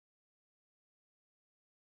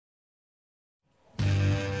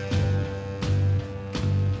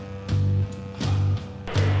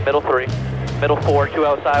Middle 3. Middle 4, 2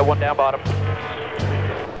 outside, 1 down bottom. All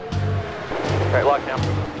right, lock down.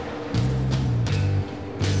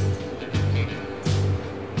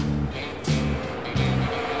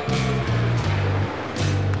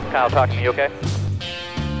 Kyle, talk to me, you okay?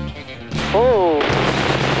 Oh!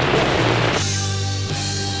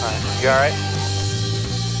 Alright, you alright?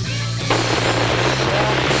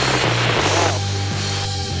 Yeah.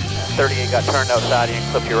 38 got turned outside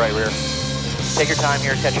and clipped your right rear. Take your time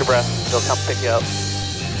here, catch your breath. They'll come pick you up.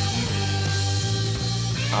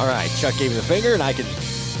 All right, Chuck gave me the finger, and I can...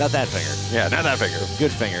 Not that finger. Yeah, not that finger.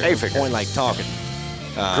 Good finger. A finger. Point like talking.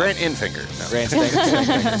 Grant in finger. No. Grant stank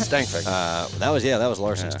finger. Stank finger. That was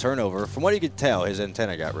Larson's turnover. From what you could tell, his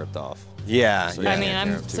antenna got ripped off. Yeah. So I mean,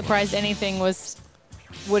 I'm surprised anything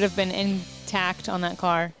would have been intact on that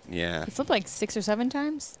car. Yeah. He flipped like 6 or 7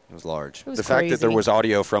 times. It was large. It was the crazy. fact that there was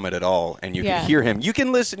audio from it at all, and you can hear him. You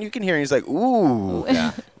can listen. You can hear him. He's like, ooh.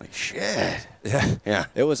 Yeah. Like, shit. Yeah. Yeah.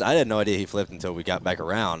 It was. I had no idea he flipped until we got back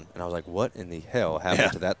around, and I was like, what in the hell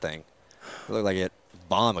happened to that thing? It looked like it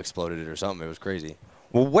bomb exploded it or something. It was crazy.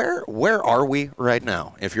 Well, where are we right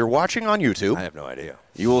now? If you're watching on YouTube, I have no idea.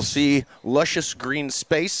 You will see luscious green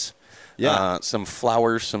space. Yeah. Some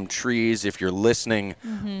flowers, some trees. If you're listening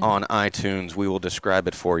on iTunes, we will describe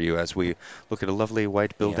it for you as we look at a lovely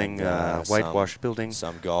white building, whitewashed building.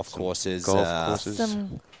 Some golf courses.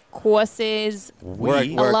 Some courses. We're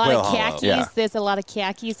a lot of Quail khakis. Hollow. Yeah. There's a lot of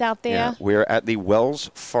khakis out there. Yeah, we're at the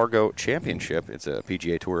Wells Fargo Championship. It's a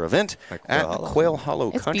PGA Tour event at Quail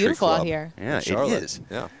Hollow It's Country beautiful Club. out here. Yeah, it Charlotte. is.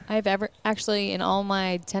 Yeah. I've actually, in all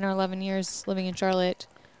my 10 or 11 years living in Charlotte,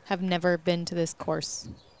 have never been to this course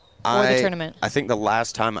or the tournament. I think the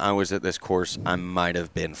last time I was at this course, I might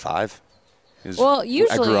have been 5. Well,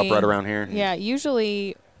 usually I grew up right around here. Yeah,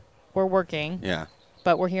 usually we're working. Yeah.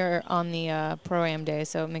 But we're here on the Pro-Am day,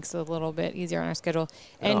 so it makes it a little bit easier on our schedule.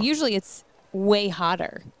 And usually it's way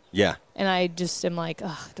hotter. Yeah. And I just am like,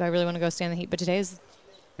 oh, do I really want to go stand in the heat? But today is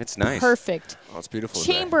nice. Perfect. Oh, it's beautiful.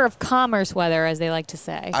 Chamber of Commerce weather, as they like to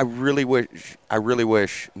say. I really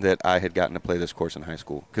wish that I had gotten to play this course in high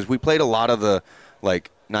school, because we played a lot of the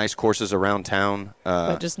nice courses around town.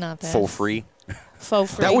 But just not that. Full free. Full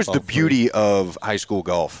free. That was the beauty of high school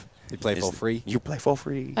golf. You play full free? You play full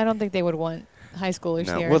free. I don't think they would want high schoolers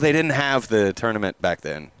here. Well, they didn't have the tournament back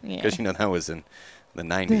then, because that was in the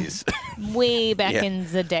 90s. Way back in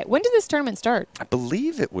the day. When did this tournament start? I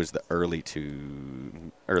believe it was the early to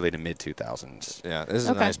mid 2000s. Yeah, this is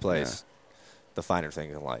a nice place. Yeah. The finer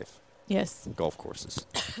things in life. Yes. Golf courses.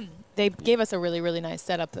 They gave us a really, really nice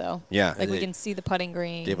setup, though. Yeah. We can see the putting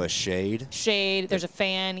green. Gave us shade. Shade. There's a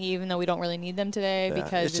fan, even though we don't really need them today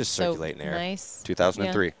because it's just so circulating air. Nice.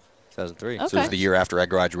 2003. Yeah. 2003. Okay. So it was the year after I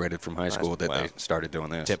graduated from high school that they started doing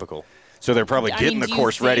this. Typical. So they're probably getting the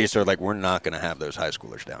course think ready, so we're not going to have those high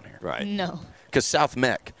schoolers down here. Right. No. Because South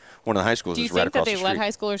Mech, one of the high schools, is right across the street. Do you think that they let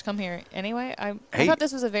high schoolers come here anyway? I thought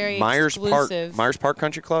this was a very exclusive. Myers Park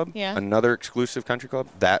Country Club, another exclusive country club.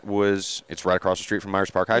 It's right across the street from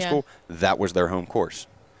Myers Park High School. That was their home course.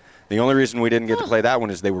 The only reason we didn't get to play that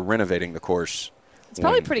one is they were renovating the course. It's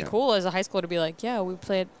probably pretty cool as a high schooler to be like, we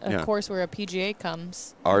played a course where a PGA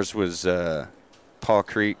comes. Ours was Paw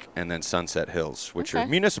Creek and then Sunset Hills, which are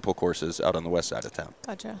municipal courses out on the west side of town.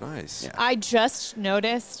 Gotcha. Nice. Yeah. I just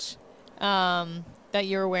noticed that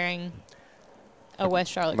you're wearing a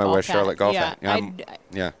West Charlotte golf hat. My West Charlotte golf hat.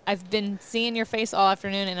 Yeah. I've been seeing your face all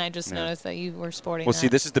afternoon, and I just noticed that you were sporting Well, see,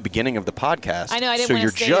 this is the beginning of the podcast. I know, I didn't so want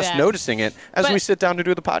you're to say just that. noticing it as we sit down to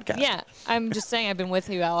do the podcast. Yeah, I'm just saying I've been with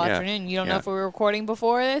you all afternoon. You don't know if we were recording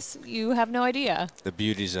before this. You have no idea. The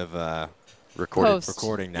beauties of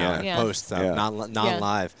recording now. Yeah. Post, not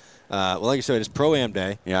live. Well, like you said, it's Pro-Am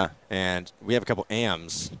Day. Yeah. And we have a couple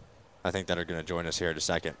AMs, I think, that are going to join us here in a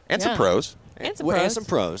second. And some pros. And some pros. And some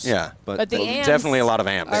pros. Yeah. But the AMs definitely a lot of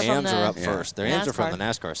AMs. The AMs are up first. The AMs are from NASCAR. the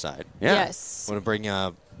NASCAR side. Yeah. Yes. Want to bring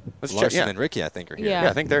Larson and Ricky, I think, are here. Yeah. Yeah,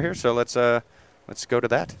 I think they're here. So let's go to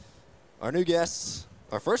that. Our new guests,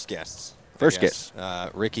 our first guests.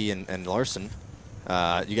 Ricky and Larson.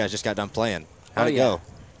 You guys just got done playing. How'd it go?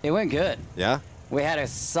 It went good. Yeah? We had a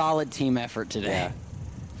solid team effort today. Yeah.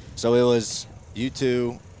 So it was you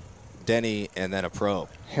two, Denny, and then a pro.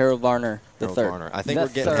 Harold Varner, the Harold third. Varner. I think we're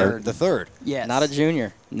getting the third. Yes. Not a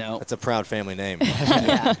junior. No. That's a proud family name.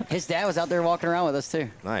 Yeah. His dad was out there walking around with us, too.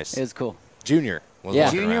 Nice. It was cool. Junior was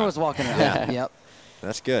walking Junior around. was walking around. Yeah. Yep.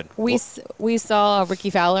 That's good. We saw Ricky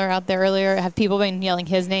Fowler out there earlier. Have people been yelling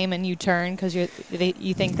his name and you turn because you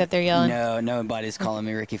think that they're yelling? No, nobody's calling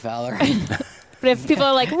me Ricky Fowler. But if people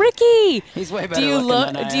are like, Ricky! He's way better do you looking look?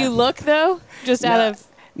 than I Do you am. look, though? Just out of...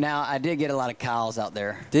 Now, I did get a lot of Kyles out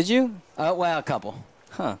there. Did you? Well, a couple.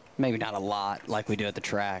 Huh. Maybe not a lot like we do at the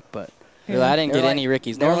track, but. Really, I didn't get any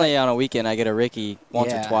Rickies. Normally on a weekend I get a Ricky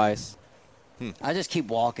once or twice. I just keep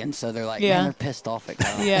walking, so they're like, man, they're pissed off at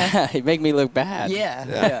Kyle. Yeah. It make me look bad. Yeah.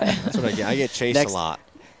 That's what I get. I get chased a lot.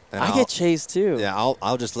 And I get chased too. Yeah,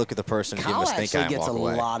 I'll just look at the person and give them a stink eye and walk away. Kyle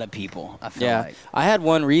actually gets a lot of people, I feel like. I had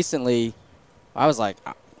one recently. I was like,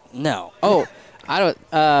 no. Oh, I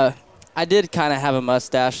don't. I did kind of have a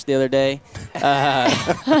mustache the other day.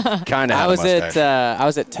 Kind of. I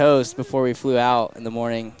was at Toast before we flew out in the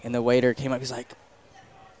morning, and the waiter came up. He's like,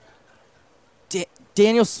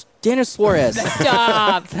 Daniel Suarez.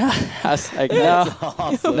 Stop. I was like, no,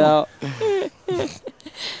 awesome. no.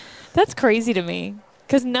 That's crazy to me.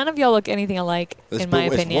 Because none of y'all look anything alike, in my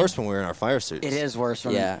opinion. It's worse when we're in our fire suits. It is worse.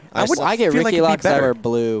 I get Ricky a lot because I wear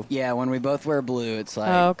blue. Yeah, when we both wear blue, it's like.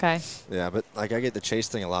 Oh, okay. Yeah, but I get the chase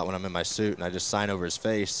thing a lot when I'm in my suit, and I just sign over his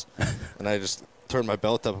face, and I just turn my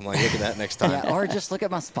belt up. I'm like, look at that next time. Yeah, or just look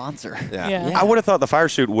at my sponsor. Yeah. I would have thought the fire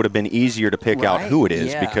suit would have been easier to pick out who it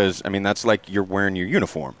is because, I mean, that's like you're wearing your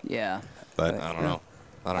uniform. Yeah. But I don't know.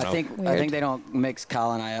 I think they don't mix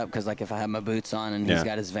Kyle and I up because, like, if I have my boots on and he's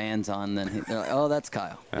got his Vans on, then they're like, oh, that's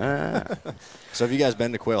Kyle. So have you guys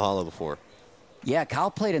been to Quail Hollow before? Yeah,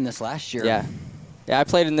 Kyle played in this last year. Yeah, I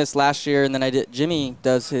played in this last year, and then Jimmy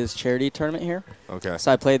does his charity tournament here. Okay.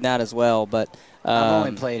 So I played in that as well, but I've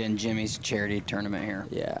only played in Jimmy's charity tournament here.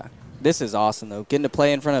 Yeah, this is awesome though. Getting to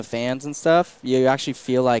play in front of fans and stuff, you actually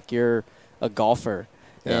feel like you're a golfer,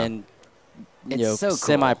 and it's so cool.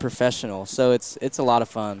 Semi-professional. So it's a lot of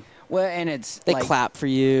fun. Well, and they clap for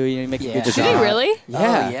you. You make a good shot. Did they really?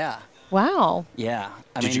 Yeah. Oh, yeah. Wow. Yeah.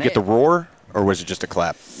 Did you get the roar, or was it just a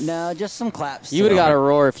clap? No, just some claps. You would have got a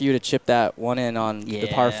roar if you would have chipped that one in on the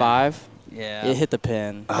par 5. Yeah. It hit the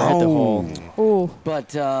pin. It hit the hole. Ooh.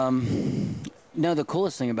 But, no, the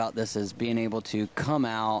coolest thing about this is being able to come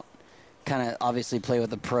out, kind of obviously play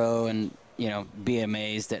with a pro and, be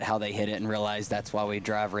amazed at how they hit it and realize that's why we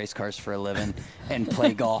drive race cars for a living and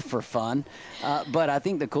play golf for fun. But I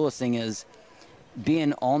think the coolest thing is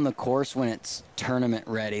being on the course when it's tournament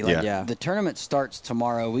ready. The tournament starts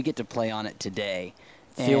tomorrow. We get to play on it today.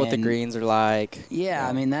 Feel what the greens are like. Yeah,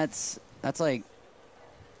 I mean, that's like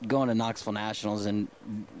going to Knoxville Nationals and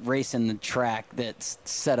racing the track that's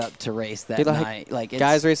set up to race that night. Like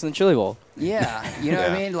guys racing the Chili Bowl. Yeah, you know what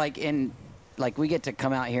I mean? Like we get to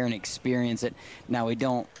come out here and experience it. Now we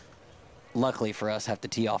don't, luckily for us, have to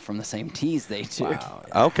tee off from the same tees they do. Wow.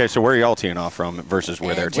 Okay, so where are y'all teeing off from versus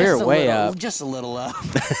where they're teeing? We're way up. Just a little up.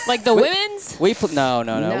 Like the women's?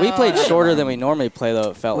 No. We played shorter than we normally play,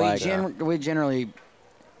 though, it felt like. We generally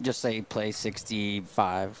just say play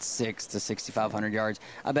 65, 6 to 6,500 yards.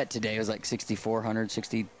 I bet today was like 6,400,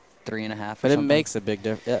 63 and a half. But it makes a big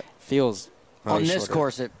difference. It feels on this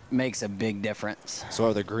course, it makes a big difference. So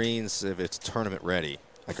are the greens, if it's tournament ready,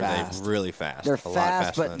 are they really fast? They're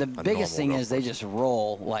fast, but the biggest thing is they just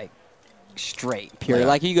roll like straight. Pure.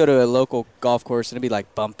 Like you go to a local golf course and it'd be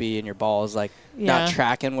like bumpy and your ball is like not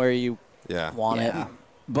tracking where you want it.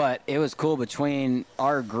 But it was cool between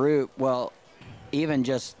our group. Well, even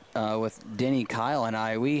just with Denny, Kyle, and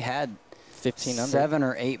I, we had 7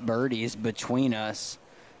 or 8 birdies between us.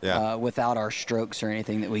 Yeah. Without our strokes or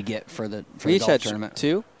anything that we get for the we each golf had tournament.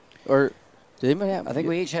 2, or did anybody have? I think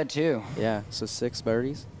we each had 2. Yeah, so 6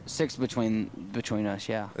 birdies. 6 between us.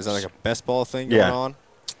 Yeah. Is that like a best ball thing going on?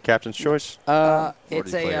 Captain's choice.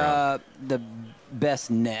 It's the best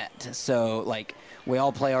net. So like we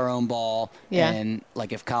all play our own ball. Yeah. And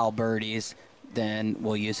like if Kyle birdies, then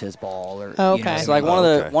we'll use his ball. Or okay. So like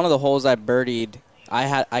one of the holes I birdied,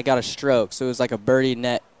 I got a stroke, so it was like a birdie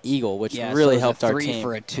net eagle, which really helped our team. 3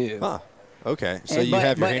 for a 2. Huh. Okay. So you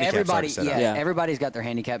have your handicap set up. Yeah, everybody's got their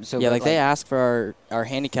handicap. So yeah, like they ask for our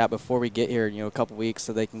handicap before we get here, a couple weeks,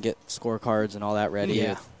 so they can get scorecards and all that ready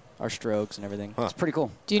with our strokes and everything. It's pretty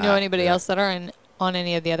cool. Do you know anybody else that are on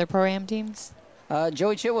any of the other Pro-Am teams?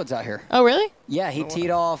 Joey Chitwood's out here. Oh, really? Yeah, he teed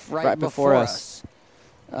off right before us.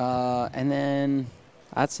 And then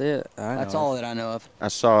that's it. That's all that I know of. I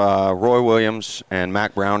saw Roy Williams and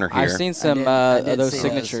Mac Brown are here. I've seen some of those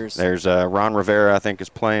signatures. There's Ron Rivera, I think, is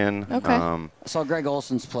playing. Okay. I saw Greg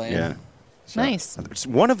Olson's playing. Yeah. So nice.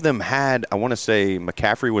 One of them had, I want to say,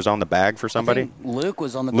 McCaffrey was on the bag for somebody. I think Luke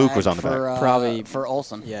was on the bag. Probably for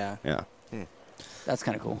Olson. Yeah. Yeah. That's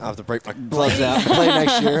kind of cool. I'll have to break my gloves out and play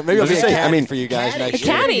next year. Maybe I'll be a caddy for you guys next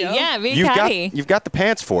year. Caddy, yeah, be a caddy. You've got the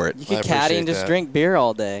pants for it. You can caddy and just drink beer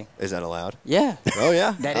all day. Is that allowed? Yeah. Oh,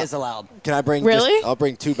 yeah. That is allowed. Can I bring I'll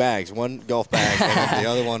bring 2 bags, one golf bag, and then the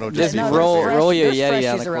other one will just be roll your Yeti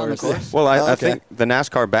down the course. Well, I think the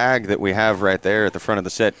NASCAR bag that we have right there at the front of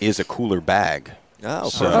the set is a cooler bag. Oh,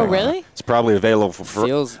 So, Oh, really? It's probably available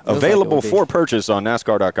Feels like available it would be. for purchase on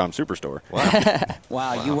NASCAR.com Superstore.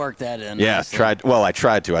 Wow, you worked that in. Yeah, nicely. I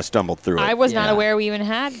tried to. I stumbled through it. I was not Yeah. aware we even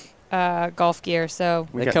had golf gear, so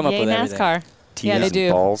They got come up yay with everything. NASCAR. Tees Yeah, they and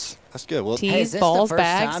do. balls. That's good. Well, Tees, Hey, is this balls, the first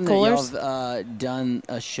bags, time coolers. that y'all have done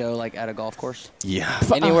a show like at a golf course? Yeah.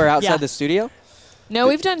 Anywhere outside yeah. the studio? No,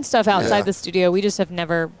 we've done stuff outside Yeah. the studio. We just have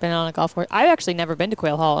never been on a golf course. I've actually never been to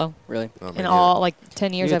Quail Hollow Really? Oh, in man, all like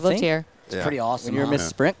 10 years You I've would lived think. here. It's Yeah. pretty awesome. When you're huh? Miss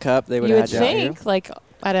Sprint Cup, they would You have would had you out here. think like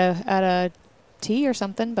at a tee or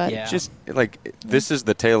something, but Yeah. Just like this is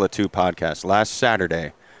the Tale of Two podcast. Last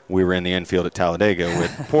Saturday, we were in the infield at Talladega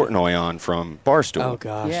with Portnoy on from Barstool. Oh,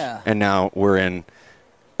 gosh. Yeah. And now we're in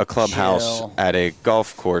a clubhouse Chill. at a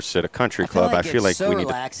golf course at a country club. I feel like it's so we need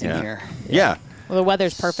relaxing to. Yeah. here. Yeah. well, the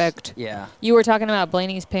weather's perfect. Yeah. You were talking about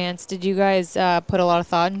Blaney's pants. Did you guys put a lot of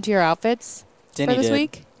thought into your outfits Denny for this did.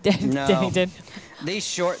 week? No. Denny did. These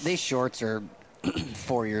shorts are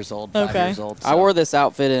 4 years old, 5 Okay. years old. I wore this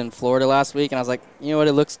outfit in Florida last week, and I was like, you know what?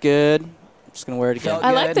 It looks good. I'm just going to wear it again. Felt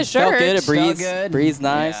I like the good. shirt. Felt good. It Felt breathes. good. Breathes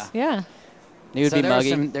nice. Yeah. Yeah. Knew it'd be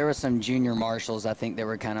muggy. There were some junior marshals, I think, that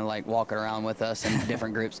were kind of like walking around with us in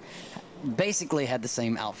different groups. Basically had the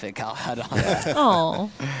same outfit Kyle had on.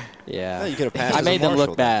 Oh. Yeah. Yeah, you could have passed I as a made them marshal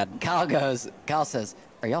look then. bad. Kyle says,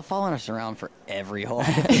 are y'all following us around for every hole?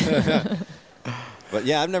 But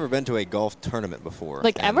yeah, I've never been to a golf tournament before.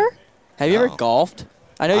 Like and ever? Have you ever No. golfed?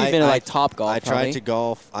 I know you've been to like I- Top Golf. I tried probably. to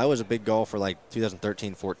golf. I was a big golfer like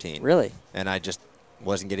 2013, 14. Really? And I just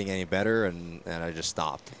wasn't getting any better, and I just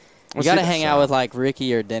stopped. You got to hang out with like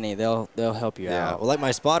Ricky or Denny. They'll help you Yeah. out. Well, like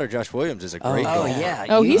my spotter, Josh Williams, is a great Oh, golfer. yeah.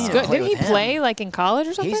 Oh, you he's need to good. play Didn't he with him. play like in college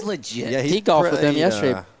or something? He's legit. Yeah, he golfed with them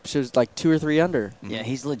yesterday. uh, She was like 2 or 3 under. Yeah,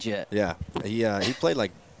 he's legit. Yeah, he played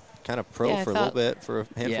like kind of pro Yeah, I for a little thought- bit for a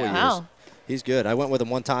handful Yeah. of years. Wow. He's good. I went with him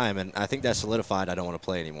one time, and I think that solidified I don't want to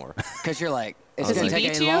play anymore. Because you're like, it's Does going he to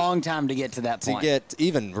take beat a you? long time to get to that to point. get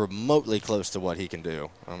even remotely close to what he can do,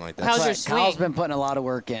 I'm like, that's How's your But Kyle's swing? been putting a lot of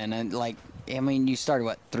work in, and like, I mean, you started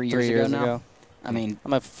what 3 3 years, years ago now? ago. I mean,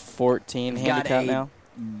 I'm a 14 you've got handicap a now.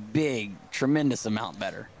 big, tremendous amount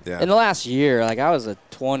better. yeah. In the last year, like I was a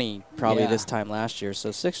 20 probably Yeah. this time last year,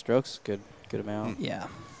 so 6 strokes, good amount. Yeah,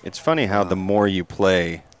 It's funny how the more you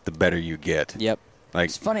play, the better you get. Yep. Like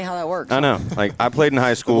it's funny how that works. I know. Like I played in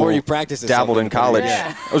high school. more you practice at dabbled something, in the better college. you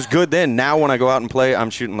get. I was good then. Now when I go out and play, I'm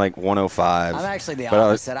shooting like 105. I'm actually the But I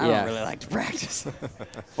was- opposite. I yeah. don't really like to practice.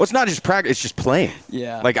 Well, it's not just practice; it's just playing.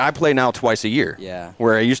 Yeah. Like I play now twice a year. Yeah.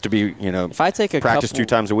 Where I used to be, If I take a practice couple, 2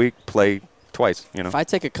 times a week, play twice. If I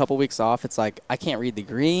take a couple weeks off, it's like I can't read the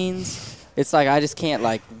greens. It's like I just can't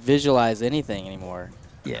like visualize anything anymore.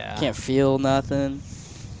 yeah. Can't feel nothing.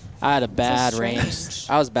 I had a bad strange. range.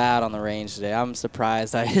 I was bad on the range today. I'm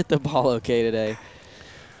surprised I hit the ball okay today.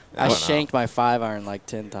 I don't know. shanked my 5-iron like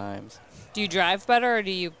 10 times. Do you drive better or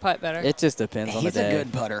do you putt better? It just depends on the He's day. a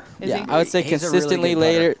good putter. Is yeah, he? I would say He's a really consistently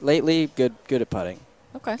good putter. lately good at putting.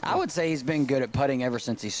 Okay. I would say he's been good at putting ever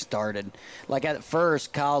since he started. Like at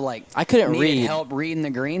first, Kyle I couldn't needed read. help reading the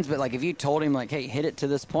greens, but like if you told him like, hey, hit it to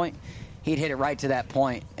this point, he'd hit it right to that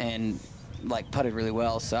point and like putted really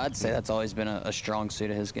well. So I'd say that's always been a strong suit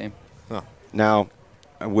of his game. Huh. Now,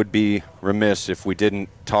 I would be remiss if we didn't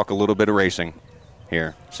talk a little bit of racing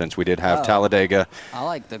here, since we did have Oh. Talladega. I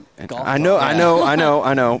like the golf. I know, ball.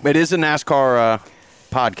 I know. It is a NASCAR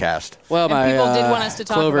podcast. Well, And my people did want us to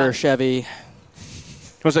talk Clover about it. Chevy.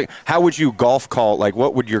 I was like, how would you golf call? Like,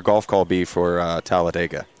 what would your golf call be for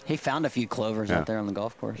Talladega? He found a few clovers Yeah. out there on the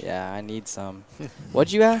golf course. Yeah, I need some.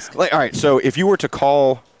 What'd you ask? Like, all right, so if you were to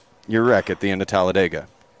call your wreck at the end of Talladega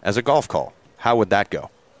as a golf call, how would that go?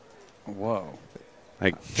 Whoa.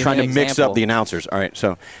 Like me trying to an mix example. up the announcers. All right,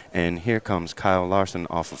 so and here comes Kyle Larson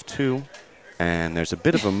off of 2, and there's a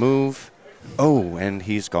bit of a move. Oh, and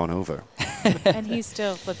he's gone over. And he's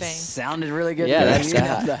still flipping. Sounded really good. Yeah, to me.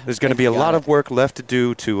 that's that. There's going to be a lot of work left to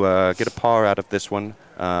do to get a par out of this one,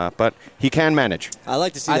 but he can manage. I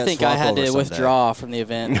like to see I that think I swap had over to someday. withdraw from the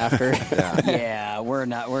event after. Yeah,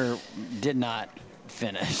 we did not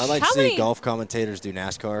finish. I like to How see many- golf commentators do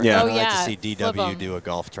NASCAR. Yeah. And Oh, I like yeah, to see flip 'em. DW do a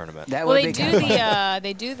golf tournament. That Well, would they be do kinda fun.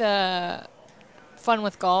 they do the fun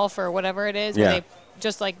with golf or whatever it is. Yeah. Where they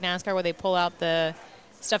just like NASCAR, where they pull out the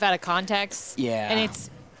stuff out of context. Yeah. And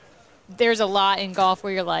there's a lot in golf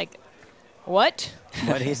where you're like, what?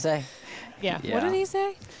 What did he say? Yeah. Yeah. What did he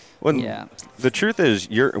say? Well, Yeah. the truth is,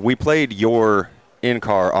 we played your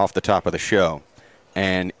in-car off the top of the show,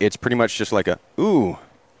 and it's pretty much just like a ooh,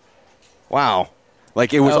 wow,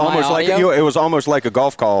 like it was Oh, my almost like audio? it was almost like a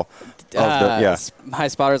golf call. My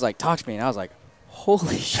spotter's like, talk to me. And I was like,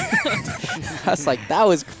 holy shit. I was like, that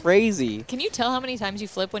was crazy. Can you tell how many times you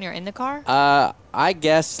flip when you're in the car? I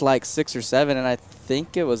guess like 6 or 7, and I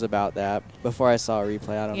think it was about that before I saw a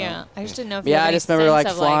replay. I don't know. Yeah, I just didn't know if you Yeah, had I any just remember like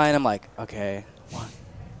sense of, flying. I'm like, okay. 1,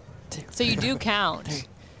 2. So you do count.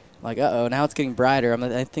 I'm like, uh-oh, now it's getting brighter.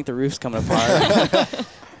 I think the roof's coming apart.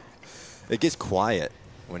 It gets quiet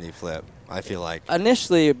when you flip, I feel like.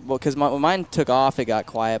 Initially, because when mine took off, it got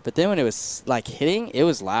quiet. But then when it was like hitting, it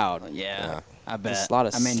was loud. Yeah. I bet. Just a lot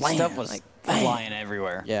of slam. Stuff was like flying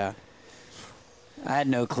everywhere. Yeah. I had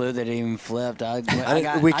no clue that it even flipped.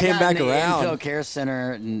 We came back in the around. Infield Care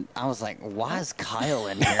Center, and I was like, "Why is Kyle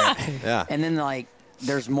in here?" Yeah. And then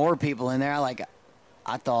there's more people in there.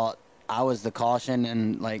 I thought I was the caution,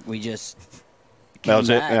 and we just came That was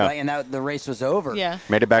back. it. Yeah. And the race was over. Yeah.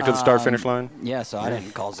 Made it back to the start-finish line. Yeah. So I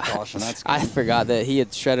didn't cause the caution. That's good. I forgot that he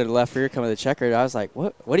had shredded a left rear coming to the checker. I was like,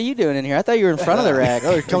 what are you doing in here? I thought you were in front of the wrack.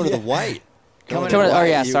 Oh, you're coming to the white. Coming to the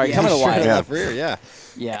white. Left rear, yeah.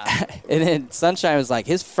 Yeah. And then Sunshine was like,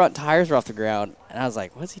 his front tires were off the ground. And I was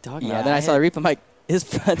like, what's he talking Yeah, about? And then I saw the replay. I'm like, his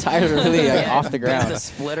front tires were really off the Bent ground. the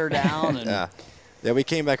splitter down. And Yeah, we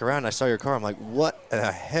came back around, and I saw your car. I'm like, what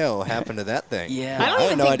the hell happened to that thing? Yeah. I don't had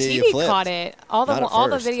even no think idea you TV flipped. caught it. All the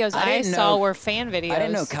videos I I didn't saw know- were fan videos. I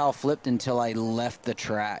didn't know Kyle flipped until I left the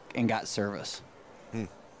track and got service.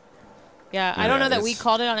 Yeah, I don't know that we it's-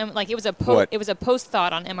 called it on it was a What? it was a post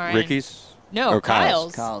thought on MRN. Ricky's? No, Or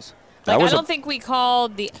Kyle's? Kyle's. That Like, I was a- don't think we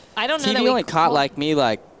called the. I don't know TV that we only caught called- like me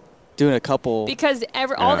doing a couple. because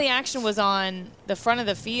all Yeah. the action was on the front of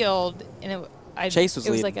the field, and Chase was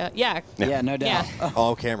It was leading. like a Yeah, no doubt. Yeah.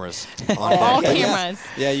 All cameras. all cameras.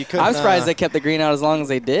 Yeah, you couldn't. I'm surprised they kept the green out as long as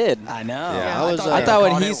they did. I know. Yeah, I thought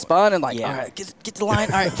when he spun and Yeah. all right, get to the line.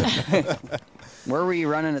 All right. Where were you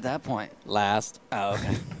running at that point? Last. Oh,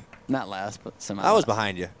 okay. Not last, but somehow. I was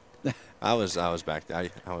behind you. I was back there.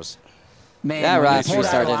 I was. Man, That when you race pulled out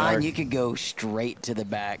restart of didn't line, work. you could go straight to the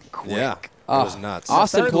back quick. Yeah. It was nuts.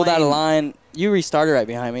 Austin third pulled out of lane- line. You restarted right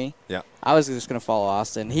behind me. Yeah. I was just going to follow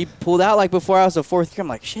Austin. He pulled out before I was the fourth gear. I'm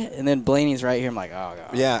like, shit. And then Blaney's right here. I'm like, oh,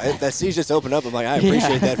 God. Yeah, that seat just opened up. I'm like, I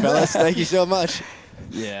appreciate that, fellas. Thank you so much.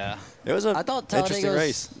 Yeah. It was a I thought interesting Talladega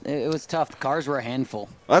race. it was tough. The cars were a handful.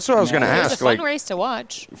 That's what I was going to It was ask. a fun race to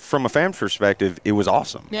watch. From a fan's perspective, it was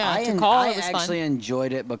awesome. Yeah, I to call I it was actually fun.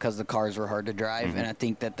 enjoyed it because the cars were hard to drive, and I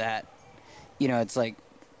think that it's like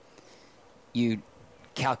you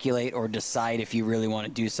calculate or decide if you really want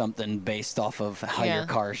to do something based off of how your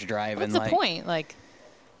cars drive. What's and the point?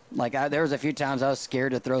 there was a few times I was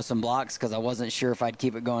scared to throw some blocks because I wasn't sure if I'd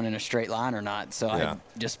keep it going in a straight line or not. So Yeah.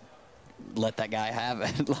 I just let that guy have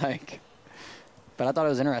it. But I thought it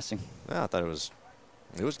was interesting. Yeah, I thought it was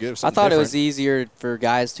good. I thought it was easier for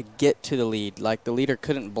guys to get to the lead. Like, the leader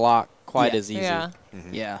couldn't block quite as easy. Yeah.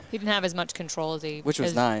 Yeah. He didn't have as much control as Which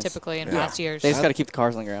was nice. typically in Yeah. past years. They just got to keep the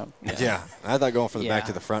cars on the ground. Yeah, I thought going from the back Yeah.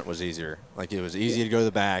 to the front was easier. Like, it was easy to go to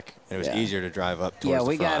the back, and it was Yeah. easier to drive up towards Yeah, the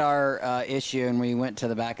we front. got our issue, and we went to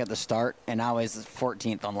the back at the start, and I was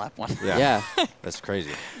 14th on lap one. Yeah. Yeah. That's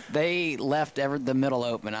crazy. They left the middle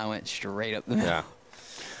open. I went straight up the middle. Yeah.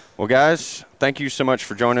 Well, guys, thank you so much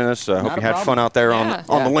for joining us. I hope Not you a had problem. fun out there Yeah.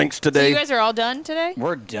 on the links So today. you guys are all done today?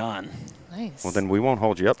 We're done. Nice. Well, then we won't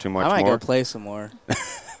hold you up too much I might more. go play some more.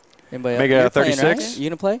 Anybody Make else? it a You're playing, right? 36? You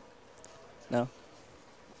going to play? No.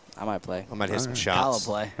 I might play. I might hit some Kyle shots.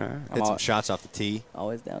 play. Hit some shots off the tee.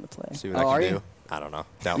 Always down to play. See what Oh, I are can you? do. I don't know.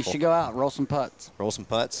 You Doubtful. should go out, roll some putts. Roll some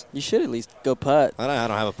putts. You should at least go putt. I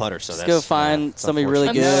don't have a putter, so Just that's go find it's somebody really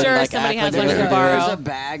I'm good. sure like, somebody act has like one you they're can borrow. There's a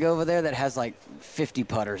bag over there that has like 50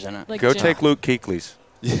 putters in it. Like Go Jim. take Luke Keekley's.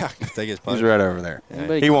 Yeah, take his He's putter. right over there.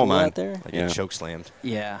 Anybody He won't cool mind. out there? I Yeah. get choke slammed.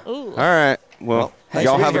 Yeah. Ooh. All right. Well, thanks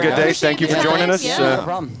y'all for have a being good here, day. guys. Thank you for Yeah, joining thanks, us. yeah. No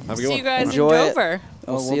problem. Have a good See one. you guys Enjoy in it. Dover.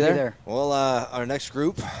 We'll see we'll you be there. Well, our next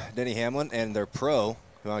group, Denny Hamlin and their pro,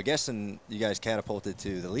 who I'm guessing you guys catapulted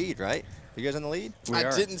to the lead, right? You guys in the lead?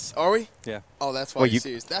 Are we? Yeah. Oh, that's why Well, he's you-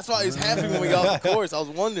 serious. That's why he was happy when we got off the course. I was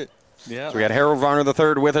wondering. Yeah. So we got Harold Varner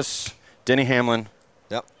III with us, Denny Hamlin.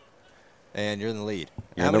 Yep. And you're in the lead.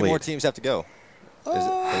 You're How in the many more lead. teams have to go? Are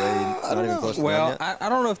they not even close to Well, done yet? I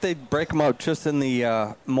don't know if they break them up just in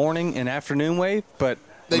the morning and afternoon wave, but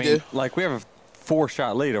They I mean, do. Like, we have a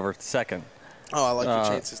 4-shot lead over second. Oh, I like your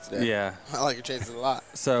chances today. Yeah. I like your chances a lot.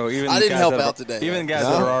 So even I the didn't guys help that out are, today. Even the guys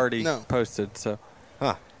No? that are already No. posted. So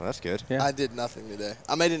Huh. Well, that's good. yeah. I did nothing today.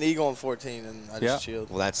 I made an eagle on 14, and I just Yeah. chilled.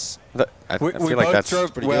 Well, that's I we feel like both that's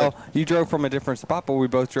drove pretty well. good. You drove from a different spot, but we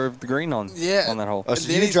both drove the green on Yeah. on that hole. oh, so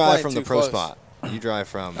you Denny's drive playing from the too pro close. spot. You drive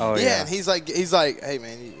from. Oh Yeah, yeah. and he's like, hey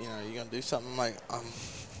man, you know, you gonna do something? I'm like, I'm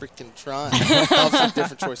freaking trying. That was some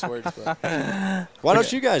different choice words, but Why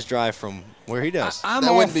don't you guys drive from where he does? I'm that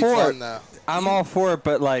all wouldn't be for fun it. though. I'm all for it,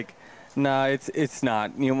 but like, no, it's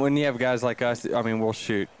not. You know, when you have guys like us, I mean, we'll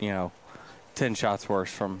shoot 10 shots worse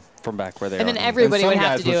from from back where they are. And then everybody would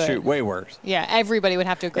have to do would it. Shoot way worse. Yeah, everybody would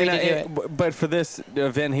have to agree to do it. But for this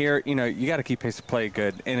event here, you got to keep pace of play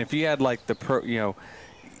good. And if you had like the pro,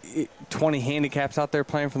 20 handicaps out there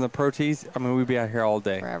playing from the pro tees, I mean, we'd be out here all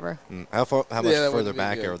day. Forever. How much further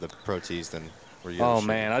back are the pro tees than were you? Oh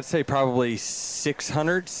man, I'd say probably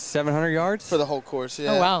 600, 700 yards for the whole course.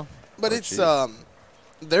 Yeah. Oh wow. But it's y'all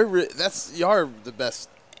are the best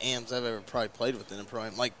AMs I've ever probably played with in a pro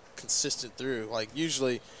am, like consistent through. Like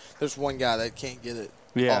usually there's one guy that can't get it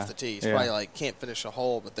off the tee. He's probably like can't finish a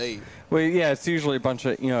hole, but they. Well, yeah, it's usually a bunch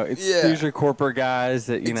of it's usually corporate guys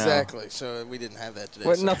that exactly. So we didn't have that today.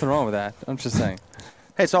 Well, nothing wrong with that. I'm just saying.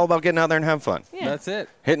 Hey, it's all about getting out there and having fun. Yeah. That's it.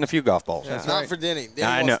 Hitting a few golf balls. Yeah. Not for Denny. Denny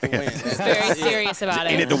I wants know. to win. He's very serious about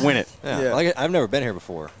it. In it to win it. Yeah. Like, I've never been here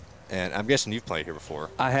before, and I'm guessing you've played here before.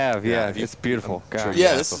 I have. Yeah, it's beautiful. Sure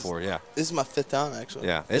this before. Yeah. This is my 5th time actually.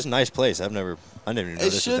 Yeah, it's a nice place. I didn't even know it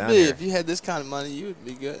this should was down be. here. If you had this kind of money, you would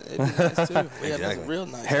be good. It'd be nice too. We have real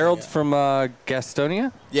nice. Harold's from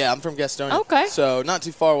Gastonia? Yeah, I'm from Gastonia. Okay. So not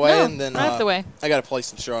too far away, and then right up the way. I got a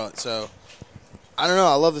place in Charlotte. So I don't know.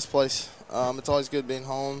 I love this place. It's always good being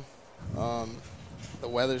home. The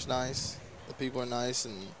weather's nice. The people are nice,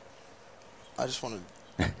 and I just want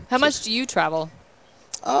to. How much do you travel?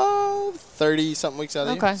 30-something weeks out of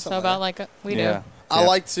the year. Okay, so about like we do. I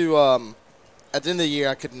like to. At the end of the year,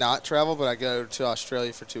 I could not travel, but I go to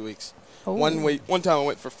Australia for 2 weeks. Ooh. One time I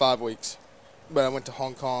went for 5 weeks, but I went to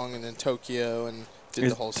Hong Kong and then Tokyo and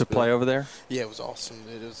did the whole. To play over there? Yeah, it was awesome.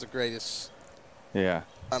 It was the greatest. Yeah.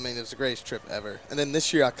 I mean, it was the greatest trip ever. And then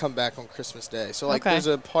this year I come back on Christmas Day. So, there's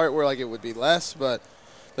a part where, it would be less, but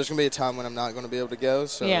there's going to be a time when I'm not going to be able to go.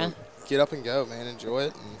 So, get up and go, man. Enjoy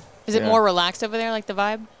it. Is it more relaxed over there, like the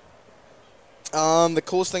vibe? The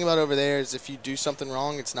coolest thing about over there is if you do something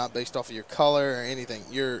wrong, it's not based off of your color or anything.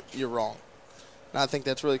 You're wrong. And I think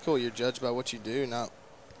that's really cool. You're judged by what you do, not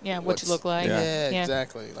what you look like. Yeah,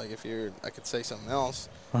 exactly. Like I could say something else.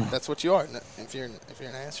 That's what you are. If you're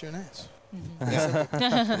an ass, you're an ass.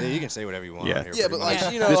 Yeah, you can say whatever you want. Yeah, here, but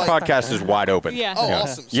this podcast is wide open. Yeah. Oh,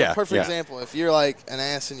 awesome. So perfect yeah. example. If you're like an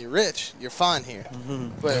ass and you're rich, you're fine here.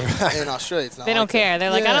 But in Australia, it's not. They don't care. That.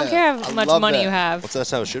 They're like, I don't care how much money you have. Well, that's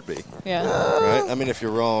how it should be. Yeah. Right? I mean, if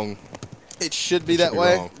you're wrong. It should be that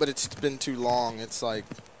way, but it's been too long. It's like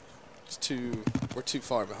we're too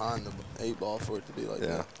far behind the 8 ball for it to be like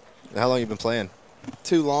that. How long you been playing?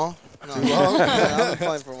 Too long. No, too long. Yeah, I've been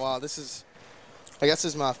playing for a while. I guess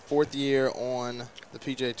this is my 4th year on the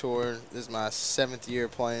PGA Tour. This is my 7th year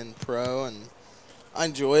playing pro, and I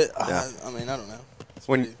enjoy it. Yeah. I mean, I don't know.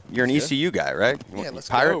 You're an ECU guy, right? Yeah, let's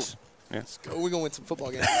Pirates? go. Yeah. Let's go. We're going to win some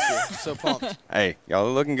football games this year. I'm so pumped. Hey, y'all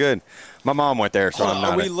are looking good. My mom went there, so I'm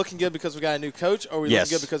not. Are we looking good because we got a new coach, or are we looking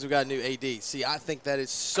good because we got a new AD? See, I think that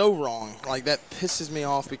is so wrong. Like, that pisses me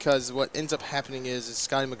off because what ends up happening is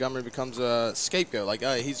Scotty Montgomery becomes a scapegoat. Like,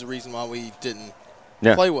 he's the reason why we didn't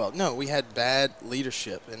play well. No, we had bad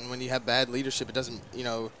leadership. And when you have bad leadership, it doesn't,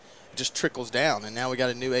 it just trickles down. And now we got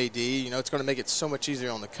a new AD. It's going to make it so much easier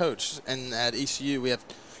on the coach. And at ECU, we have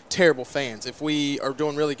terrible fans. If we are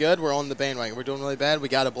doing really good, we're on the bandwagon. If we're doing really bad, we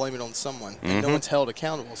got to blame it on someone. And no one's held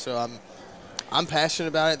accountable. So I'm passionate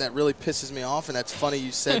about it. That really pisses me off, and that's funny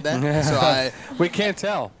you said that. So we can't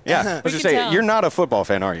tell. Yeah, I was just saying, you're not a football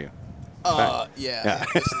fan, are you? Yeah,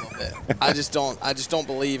 just a little bit. I just don't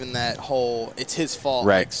believe in that whole it's his fault.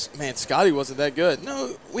 Right. Like, man, Scotty wasn't that good.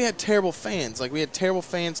 No, we had terrible fans. Like, we had terrible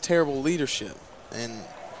fans, terrible leadership. And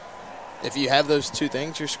if you have those two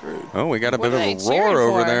things, you're screwed. Oh, we got a What bit are of they a roar cheering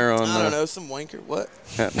over for? there on I don't know, some wanker. What?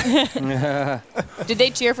 Did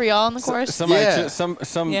they cheer for y'all on the course? Some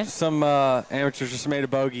amateurs just made a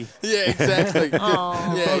bogey. Yeah, exactly.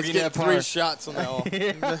 Oh. Yeah, Bogey he's getting net 3 par. shots on that hole.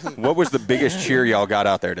 What was the biggest cheer y'all got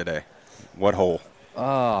out there today? What hole?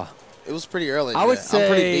 It was pretty early. I would I'm say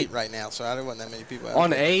pretty beat right now, so I didn't want that many people out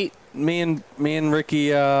on there. 8, me and Ricky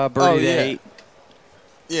birdied 8.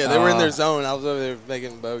 Yeah, they were in their zone. I was over there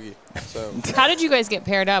making bogey. So How did you guys get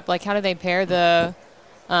paired up? Like, how did they pair the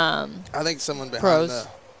I think someone behind the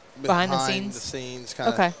scenes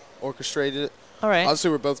kind of orchestrated it. All right. Obviously,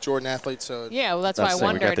 we're both Jordan athletes, so Yeah, well, that's why I say we got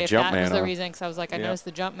wondered the if jump that was man the on. reason, because I was like, I noticed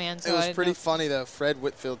the jump man. So it I was didn't pretty know. funny, though. Fred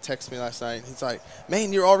Whitfield texted me last night. He's like,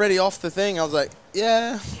 man, you're already off the thing. I was like,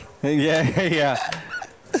 yeah. Yeah.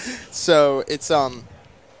 So it's, PGA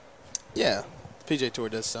Tour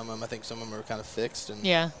does some of them. I think some of them are kind of fixed, and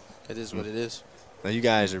it is what it is. Now you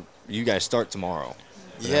guys start tomorrow.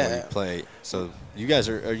 Yeah. When you play. So you guys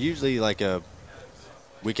are usually like a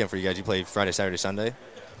weekend for you guys. You play Friday, Saturday, Sunday?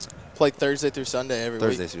 Play Thursday through Sunday every week.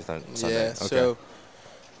 Thursday through Sunday. Yeah, Okay. so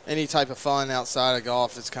any type of fun outside of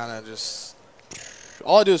golf is kind of just –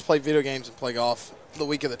 all I do is play video games and play golf the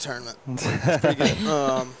week of the tournament. It's pretty good.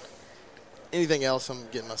 anything else, I'm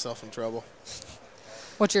getting myself in trouble.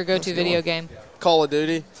 What's your go-to video game? Call of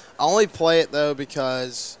Duty. I only play it, though,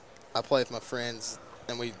 because I play with my friends,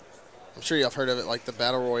 and I'm sure y'all have heard of it, like the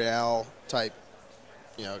Battle Royale type,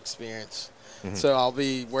 experience. Mm-hmm. So I'll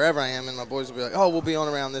be wherever I am, and my boys will be like, "Oh, we'll be on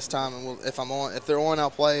around this time," and if they're on,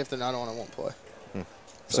 I'll play. If they're not on, I won't play.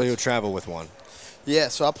 So you'll travel with one? Yeah.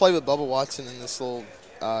 So I played with Bubba Watson in this little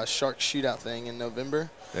shark shootout thing in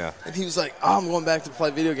November. Yeah. And he was like, "Oh, I'm going back to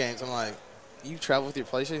play video games." I'm like, "You travel with your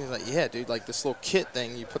PlayStation?" He's like, "Yeah, dude. Like this little kit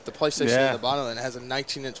thing. You put the PlayStation in the bottom, and it has a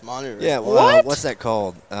 19-inch monitor." Yeah. Well, what's that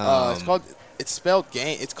called? It's spelled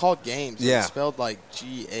game. It's called games. Yeah. It's spelled like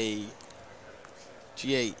G-A-M.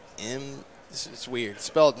 It's weird. It's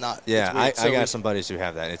spelled not. Yeah, it's I got some buddies who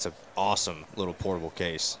have that. It's an awesome little portable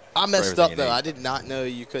case. I messed up, though. I did not know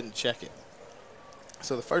you couldn't check it.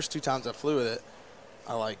 So the first 2 times I flew with it,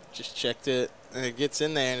 I, just checked it, and it gets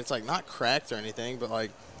in there, and it's, not cracked or anything, but, I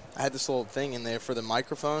had this little thing in there for the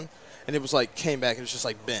microphone, and it was, came back, and it was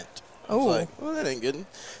just, bent. I was like, well, that ain't good.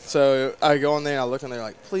 So I go in there, and I look in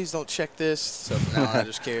there please don't check this. So from now on, I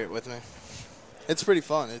just carry it with me. It's pretty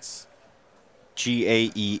fun. It's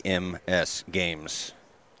GAEMS, games.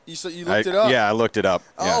 You looked it up? Yeah, I looked it up.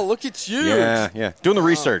 Oh, look at you. Yeah. Doing the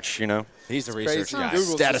research, He's the research guy.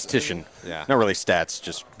 Google's statistician. Yeah. Not really stats,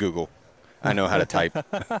 just Google. I know how to type.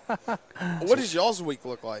 What does y'all's week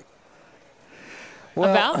look like? Well,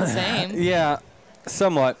 about the same. Yeah,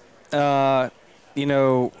 somewhat.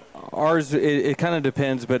 Ours, it kind of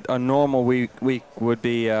depends, but a normal week would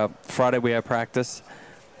be Friday we have practice.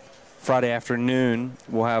 Friday afternoon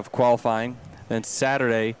we'll have qualifying. Then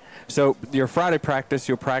Saturday. So your Friday practice,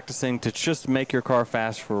 you're practicing to just make your car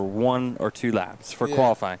fast for 1 or 2 laps for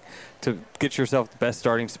qualifying to get yourself the best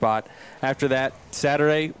starting spot. After that,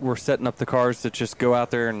 Saturday, we're setting up the cars to just go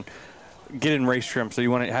out there and get in race trim. So you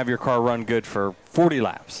want to have your car run good for 40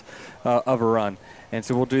 laps of a run. And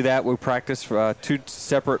so we'll do that. We'll practice for 2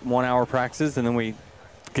 separate 1-hour practices, and then we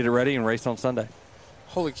get it ready and race on Sunday.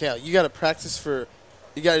 Holy cow. You got to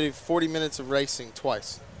you got to do 40 minutes of racing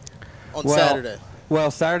twice on Saturday. Well,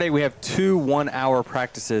 Saturday we have 2 1-hour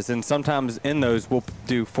practices, and sometimes in those we'll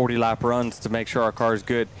do 40-lap runs to make sure our car is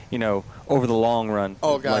good, over the long run,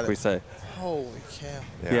 we say. Holy cow.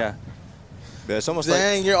 Yeah. It's almost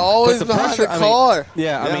Dang, you're always behind the car.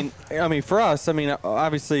 I mean, for us,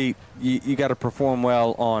 obviously you got to perform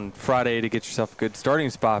well on Friday to get yourself a good starting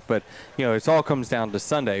spot, but it all comes down to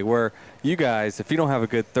Sunday. Where you guys, if you don't have a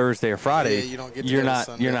good Thursday or Friday, you're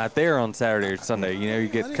not there on Saturday or Sunday. You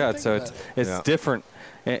get cut, so it's different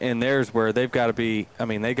in theirs where they've got to be.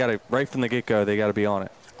 They got to right from the get-go. They got to be on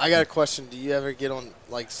it. I got a question. Do you ever get on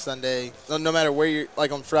Sunday? No matter where you're,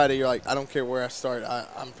 on Friday, you're like, I don't care where I start.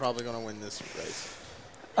 I'm probably going to win this race.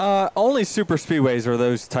 Only super speedways are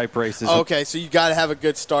those type races. Okay, so you got to have a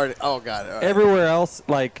good start. Oh, got it. Right. Everywhere else,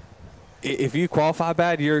 if you qualify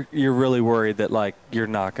bad, you're really worried that you're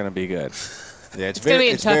not going to be good. Yeah, it's going to be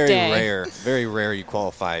a tough day. Rare. Very rare you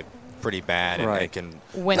qualify pretty bad and it can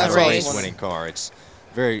win have the a race. race-winning car.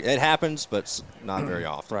 It happens, but it's not very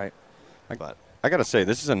often. Right. But I got to say,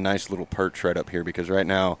 this is a nice little perch right up here because right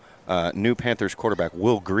now, new Panthers quarterback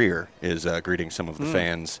Will Greer is greeting some of the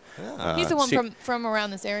fans. Yeah. He's the one from around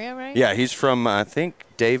this area, right? Yeah, he's from, I think,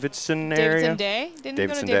 Davidson area. Davidson Day? Didn't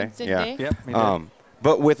Davidson he go to Davidson Day? Day? Yep, he did.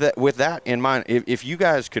 But with that in mind, if you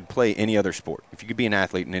guys could play any other sport, if you could be an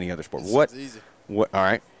athlete in any other sport, It's easy. All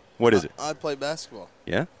right, what is it? I'd play basketball.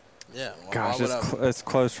 Yeah? Yeah. Gosh, it's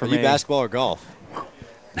close for are me. you basketball or golf?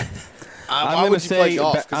 Why would you play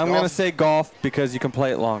golf? I'm going to say golf because you can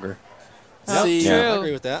play it longer. See, True. I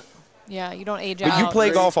agree with that. Yeah, you don't age But out. you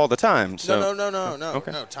play golf all the time. So. No.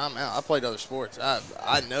 Okay. No, time out. I played other sports.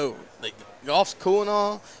 I know. Golf's cool and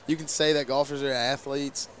all. You can say that golfers are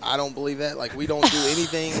athletes. I don't believe that. We don't do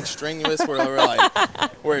anything strenuous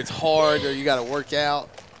where it's hard or you got to work out.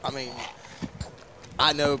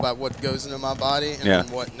 I know about what goes into my body and then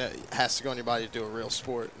what has to go in your body to do a real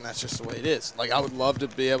sport, and that's just the way it is. I would love to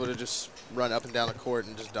be able to just run up and down a court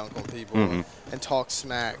and just dunk on people and talk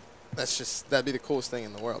smack. That'd be the coolest thing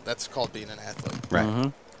in the world. That's called being an athlete. Right.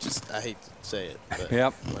 Mm-hmm. I hate to say it, but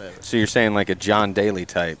whatever. So you're saying a John Daly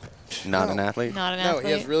type, not an athlete? Not an athlete. No,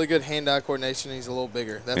 he has really good hand-eye coordination. And he's a little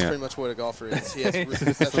bigger. That's pretty much what a golfer is. That's what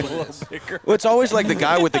it is. Well, it's always the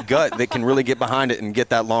guy with the gut that can really get behind it and get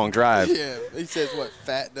that long drive. Yeah, he says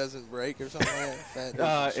fat doesn't break or something like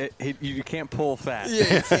that. Fat you can't pull fat.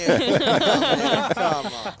 Yeah, you can't. Come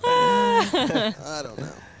on. I don't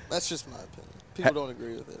know. That's just my opinion. People don't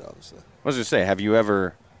agree with it, obviously. I was going to say, have you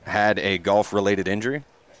ever had a golf-related injury?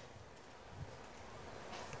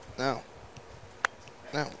 No.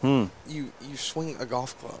 You swing a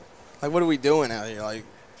golf club. What are we doing out here?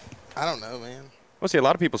 I don't know, man. Well, see, a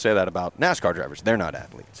lot of people say that about NASCAR drivers. They're not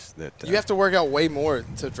athletes. You have to work out way more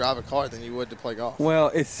to drive a car than you would to play golf.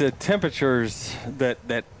 Well, it's the temperatures that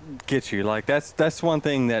get you. Like that's one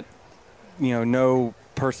thing that no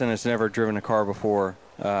person that's never driven a car before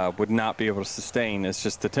would not be able to sustain. It's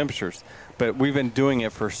just the temperatures. But we've been doing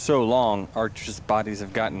it for so long, our just bodies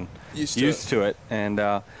have gotten used to it. And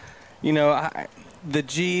the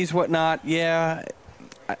G's, whatnot. Yeah,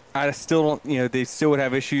 I still don't. They still would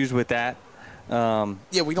have issues with that.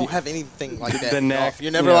 We don't have anything like that. The neck,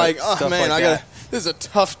 you're never like, oh man, like this is a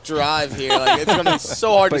tough drive here. Like it's gonna be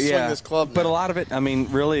so hard to swing this club. But a lot of it, I mean,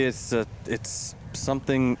 really, it's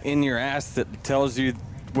something in your ass that tells you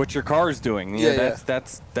what your car is doing.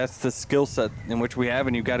 That's the skill set in which we have,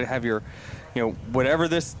 and you've got to have your, whatever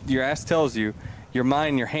your ass tells you, your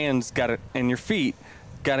mind, your hands got to, and your feet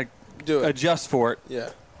got to adjust for it.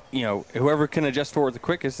 Yeah. Whoever can adjust for it the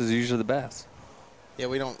quickest is usually the best. Yeah,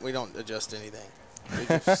 we don't adjust anything. We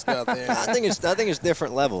just go out there. I think it's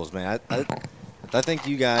different levels, man. I think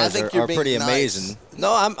you guys are pretty amazing.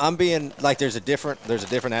 No, I'm being like there's a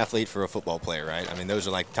different athlete for a football player, right? I mean, those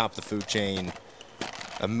are like top of the food chain,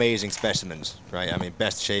 amazing specimens, right? I mean,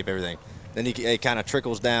 best shape, everything. Then it kind of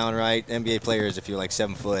trickles down, right? NBA players, if you're like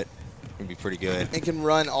 7 foot, can be pretty good. They can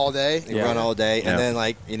run all day. Run all day, and then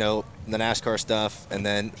like the NASCAR stuff, and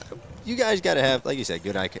then you guys got to have, like you said,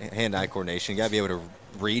 good hand-eye coordination. You got to be able to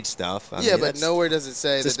read stuff. But nowhere does it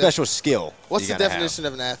say. It's a special skill. What's the definition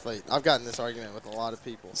of an athlete? I've gotten this argument with a lot of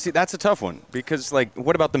people. See, that's a tough one because, like,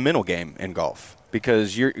 what about the mental game in golf?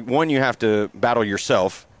 Because you have to battle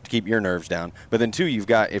yourself to keep your nerves down, but then two, you've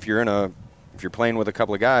got if you're playing with a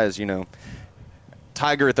couple of guys,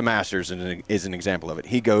 Tiger at the Masters is an example of it.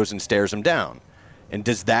 He goes and stares them down, and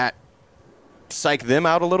does that psych them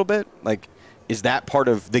out a little bit? Like, is that part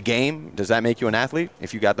of the game? Does that make you an athlete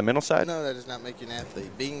if you got the mental side? No, that does not make you an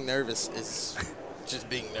athlete. Being nervous is just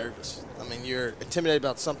being nervous. I mean, you're intimidated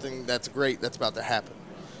about something that's great that's about to happen.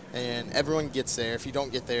 And everyone gets there. If you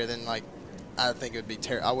don't get there, then, like, I think it would be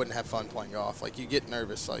terrible. I wouldn't have fun playing golf. Like, you get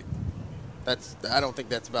nervous. Like, I don't think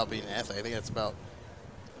that's about being an athlete. I think that's about,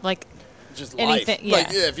 like, just anything, life.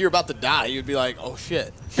 Like, if you're about to die, you'd be like, oh,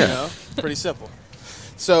 shit. Pretty simple.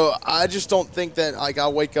 So I just don't think that, like, I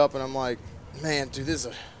wake up and I'm like, man, dude, this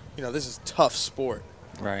is tough sport.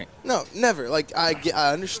 Right. No, never. Like, I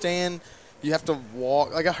understand you have to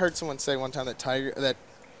walk. Like, I heard someone say one time that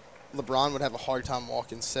LeBron would have a hard time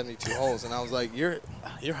walking 72 holes, and I was like, you're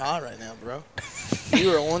high right now, bro.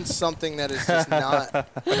 You are on something that is just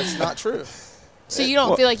that's not true. So you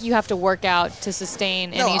don't feel like you have to work out to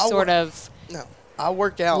sustain any sort of I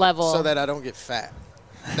work out level so that I don't get fat.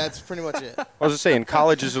 That's pretty much it. I was just saying,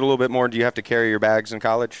 college is a little bit more. Do you have to carry your bags in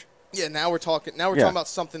college? Yeah, now we're talking about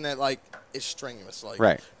something that, like, is strenuous. Like,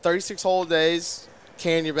 right. 36 whole days,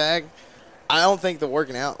 carrying your bag. I don't think the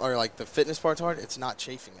working out or, like, the fitness part's hard. It's not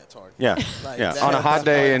chafing that's hard. Yeah. Like, on a hot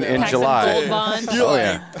day in July.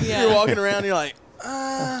 You're walking around, you're like,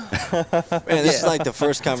 Man, this is like the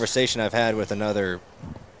first conversation I've had with another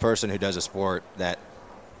person who does a sport that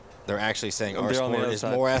they're actually saying our sport is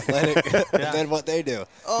more athletic than what they do.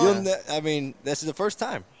 I mean, this is the first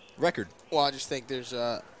time. Record. Well, I just think there's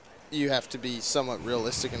you have to be somewhat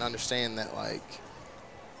realistic and understand that, like,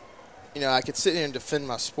 I could sit here and defend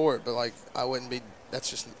my sport, but, like, I wouldn't be.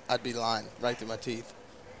 I'd be lying right through my teeth.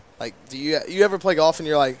 Like, do you ever play golf and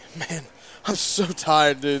you're like, man, I'm so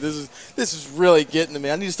tired, dude. This is really getting to me.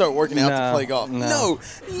 I need to start working out to play golf. No,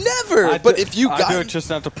 never. I do it just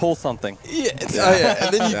not to pull something. Yeah,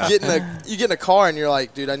 and then you get in a car and you're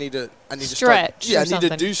like, dude, I need to stretch. I need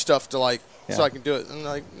to do stuff to, like, so I can do it. And I'm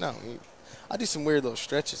like, no. I do some weird little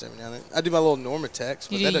stretches every now and then. I do my little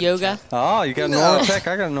Normatex. You do yoga? Oh, you got a Normatex?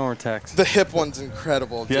 I got a Normatex. The hip one's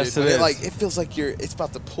incredible, dude. Yes, it is. It feels like it's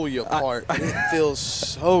about to pull you apart. It feels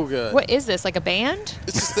so good. What is this, like a band?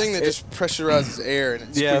 It's this thing that just pressurizes air.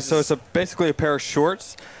 And so it's basically a pair of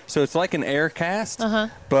shorts. So it's like an air cast,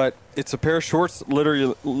 but it's a pair of shorts.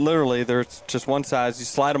 Literally, there's just one size. You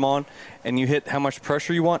slide them on, and you hit how much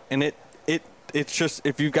pressure you want, and it's just,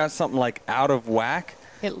 if you've got something like out of whack,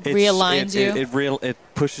 it realigns you. It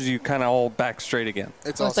pushes you kind of all back straight again.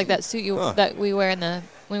 It's awesome. It's like that suit that we wear when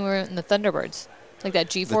we were in the Thunderbirds, like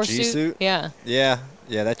that G-Force suit. Yeah. Yeah.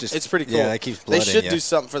 That just. It's pretty cool. Yeah, that keeps blood. They should do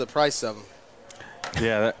something for the price of them.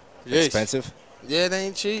 Yeah. Expensive. Yeah, they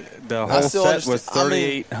ain't cheap. The whole set was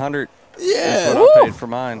 $3,800. Yeah. That's what I paid for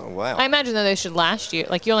mine. Oh, wow. I imagine that they should last you.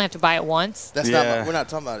 Like, you only have to buy it once. That's not. We're not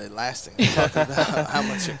talking about it lasting. We're talking about how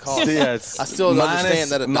much it costs. Yeah, I still don't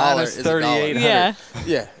understand that $1 is $1. Yeah.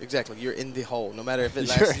 Yeah, exactly. You're in the hole, no matter if it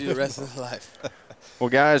lasts you the rest of the life. Well,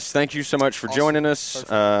 guys, thank you so much for joining us.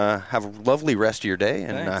 Have a lovely rest of your day,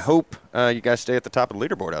 and I hope you guys stay at the top of the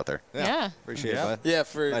leaderboard out there. Yeah. Appreciate it, bud. Yeah,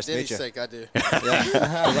 for nice Denny's sake, I do. Yeah.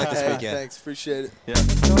 Good luck this weekend. Thanks. Appreciate it. Yeah.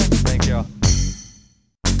 Thank y'all.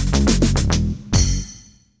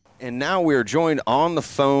 And now we are joined on the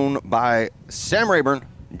phone by Sam Rayburn,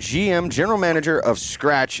 GM, General Manager of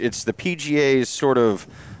Scratch. It's the PGA's sort of,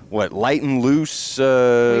 light and loose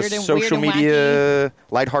social media,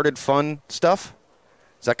 lighthearted fun stuff?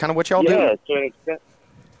 Is that kind of what y'all do? Yeah, to an extent.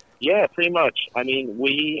 Yeah, pretty much. I mean,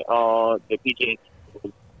 we are the PGA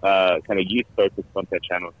kind of youth-focused content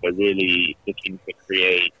channel, so really looking to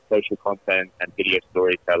create social content and video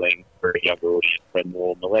storytelling for a younger audience, for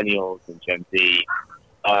more millennials and Gen Z,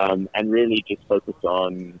 and really just focus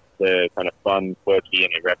on the kind of fun, quirky,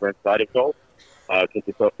 and irreverent side of golf, because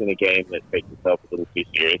it's often a game that takes itself a little too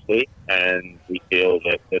seriously, and we feel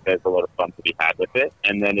that there's a lot of fun to be had with it.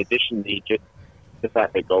 And then additionally, just the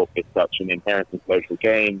fact that golf is such an inherently social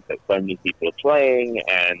game that so many people are playing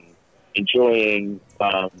and enjoying,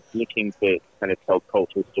 looking to kind of tell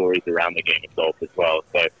cultural stories around the game of golf as well.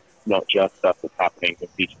 So not just stuff that's happening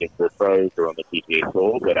with PGA Tour pros or on the PGA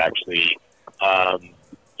Tour, but actually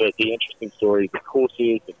the interesting stories of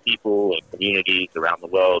courses and people and communities around the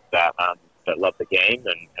world that love the game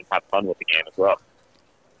and have fun with the game as well.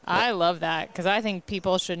 I love that because I think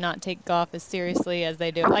people should not take golf as seriously as they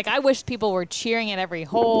do. Like, I wish people were cheering at every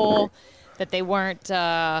hole, that they weren't,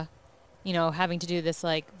 having to do this,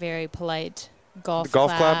 very polite golf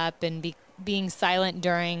clap and being silent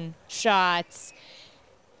during shots.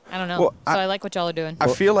 I don't know. Well, I like what y'all are doing.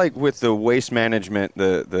 I feel like with the waste management,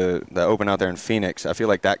 the Open out there in Phoenix, I feel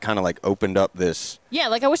like that kind of opened up this. Yeah,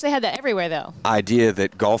 I wish they had that everywhere, though. Idea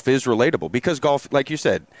that golf is relatable because golf, like you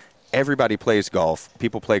said, everybody plays golf.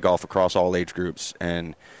 People play golf across all age groups.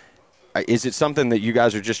 And is it something that you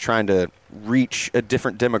guys are just trying to reach a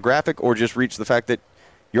different demographic or just reach the fact that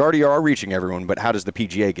you already are reaching everyone, but how does the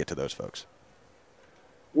PGA get to those folks?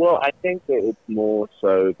 Well, I think that it's more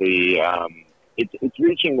so it's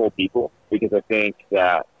reaching more people because I think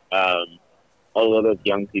that a lot of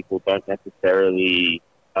young people don't necessarily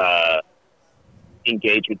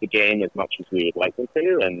engage with the game as much as we would like them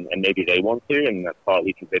to, and maybe they want to, and that's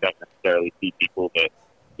partly because they don't necessarily see people that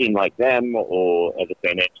seem like them or are the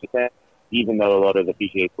same age as them, even though a lot of the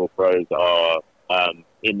PGA Tour pros are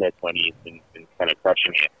in their 20s and kind of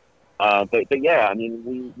crushing it. But yeah, I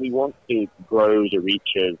mean, we want to grow the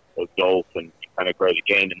reach of golf and kind of grow the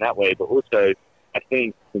game in that way, but also I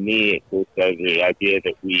think for me it's also the idea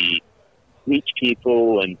that we reach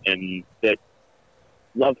people and that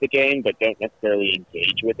love the game but don't necessarily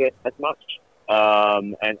engage with it as much,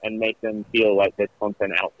 and make them feel like there's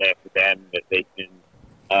content out there for them that they can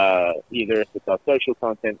either if it's our social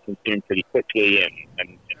content consume pretty quickly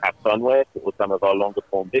and have fun with, or some of our longer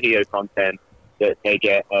form video content that they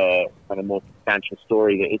get a kind of more substantial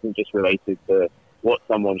story that isn't just related to what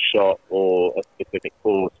someone shot or a specific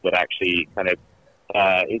course, but actually kind of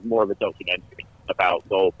is more of a documentary about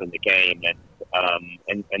golf and the game,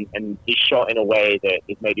 and is shot in a way that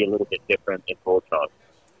is maybe a little bit different in broadcast.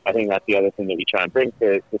 I think that's the other thing that we try and bring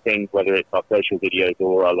to things, whether it's our social videos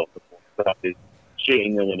or our longer form stuff, is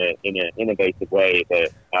shooting them in an innovative way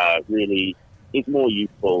that really is more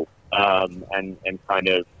useful and kind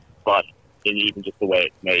of fun in even just the way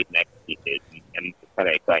it's made and executed, and it's kind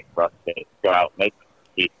of exciting for us to go out and make them.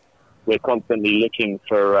 We're constantly looking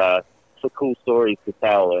for cool stories to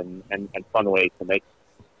tell and fun ways to make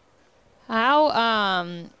them.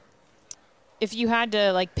 How, if you had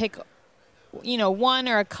to pick, one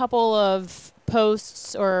or a couple of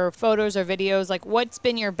posts or photos or videos, what's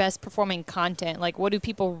been your best performing content? What do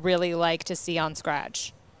people really like to see on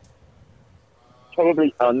Scratch?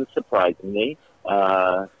 Probably unsurprisingly,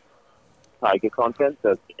 Tiger content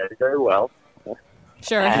does very, very well.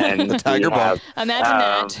 Sure. And the Tiger Ball. Imagine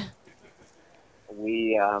that.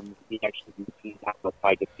 We actually have a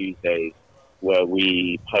Tiger Tuesdays where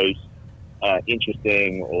we post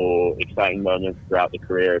interesting or exciting moments throughout the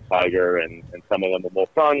career of Tiger, and some of them are more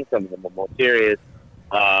fun, some of them are more serious,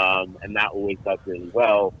 and that always does really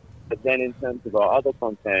well. But then in terms of our other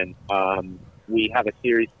content, we have a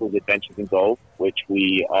series called Adventures in Golf, which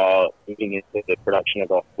we are moving into the production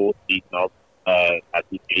of our fourth season of as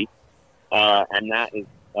we speak. And that is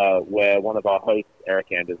where one of our hosts,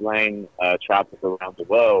 Eric Anders Lang, travels around the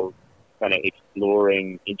world kind of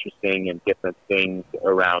exploring interesting and different things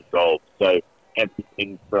around golf. So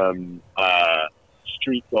everything from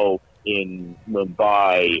street golf in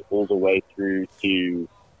Mumbai all the way through to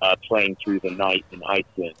playing through the night in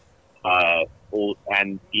Iceland,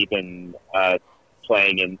 and even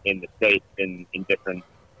playing in the States in different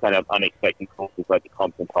kind of unexpected courses like the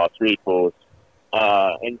Thompson Par 3 course,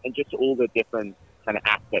 and just all the different kind of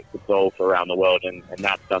aspects of golf around the world, and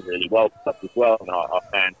that's done really well for us as well, and our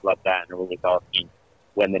fans love that, and are always asking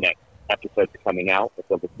when the next episodes are coming out.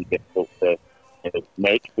 It's obviously difficult to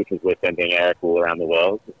make because we're sending Eric all around the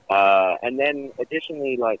world. And then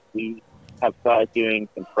additionally, like, we have started doing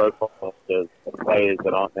some profiles of players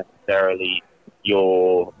that aren't necessarily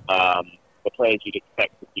the players you'd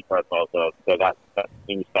expect to see profiles of. So that's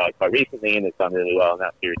something we started quite recently, and it's done really well, and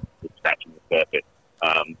that series is scratching the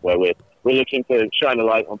surface, where we're looking to shine a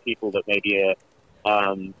light on people that maybe are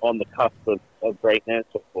on the cusp of greatness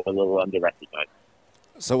or a little under-recognized.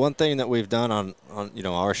 So one thing that we've done on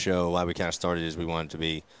our show, why we kind of started, is we wanted to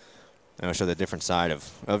be, show the different side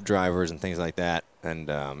of drivers and things like that, and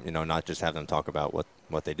not just have them talk about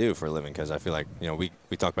what they do for a living, because I feel like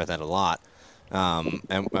we talk about that a lot,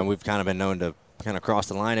 and we've kind of been known to kind of cross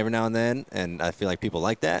the line every now and then, and I feel like people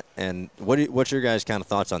like that. And what's your guys' kind of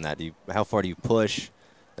thoughts on that? How far do you push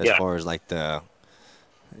as far as like the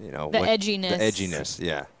edginess? The edginess,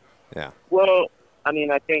 yeah. Well, I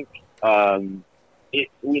mean, I think.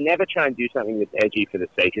 We never try and do something that's edgy for the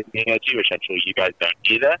sake of being edgy, which I'm sure you guys don't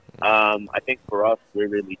either. I think for us, we're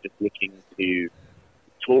really just looking to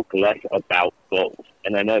talk less about golf.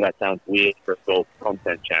 And I know that sounds weird for a golf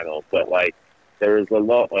content channel, but like there is a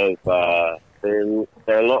lot of there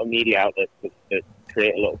are a lot of media outlets that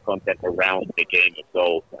create a lot of content around the game of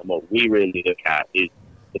golf. And what we really look at is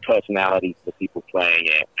the personalities of the people playing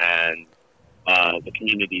it and the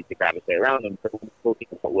communities that gravitate around them. So when we're talking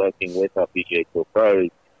about working with our PGA Tour pros,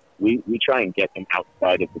 we try and get them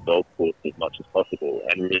outside of the golf course as much as possible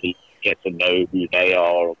and really get to know who they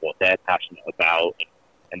are and what they're passionate about,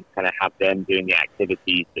 and kind of have them doing the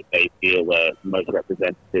activities that they feel are most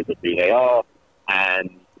representative of who they are, and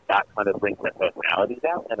that kind of brings their personalities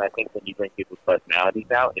out. And I think when you bring people's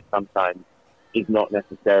personalities out, it sometimes is not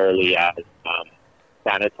necessarily as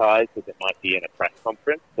sanitized as it might be in a press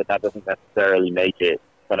conference, but that doesn't necessarily make it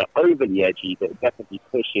kind of overly edgy, but it definitely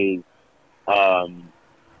pushes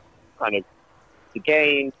kind of the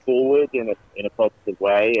game forward in a positive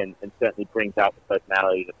way, and certainly brings out the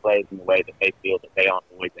personality of the players in a way that they feel that they aren't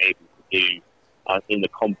always able to do in the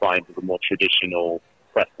confines of a more traditional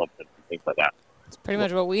press conference and things like that. It's pretty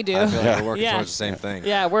much what we do. I feel like we're working towards the same thing.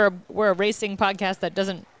 Yeah, we're a racing podcast that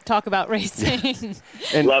doesn't talk about racing.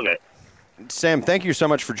 And love it. Sam, thank you so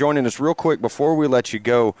much for joining us. Real quick, before we let you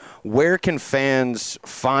go, where can fans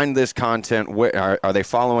find this content? Where, are they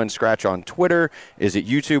following Scratch on Twitter? Is it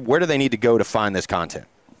YouTube? Where do they need to go to find this content?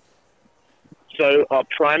 So our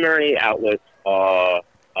primary outlets are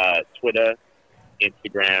Twitter,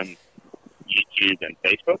 Instagram, YouTube, and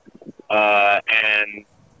Facebook. And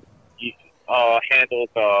our handles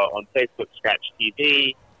are on Facebook, Scratch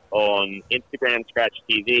TV, on Instagram, Scratch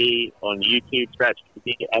TV, on YouTube, Scratch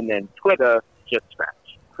TV, and then Twitter, just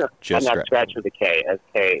Scratch. Just and that's Scratch with a K,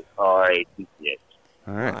 SKRATCH.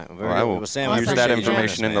 All right. Well, I will Sam, use that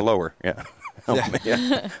information in the lower. Yeah.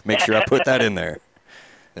 Yeah. Make sure I put that in there.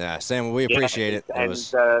 Yeah, Sam, we appreciate it. And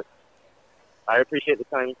I appreciate the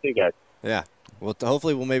time too, guys. Yeah. Well,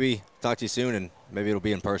 hopefully we'll maybe talk to you soon, and maybe it'll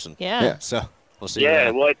be in person. Yeah. So we'll see. Yeah,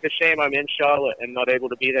 well, it's a shame I'm in Charlotte and not able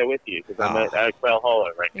to be there with you because I'm at Quail Hollow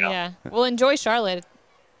right now. Yeah. Well, enjoy Charlotte.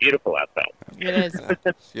 Beautiful outside. It is.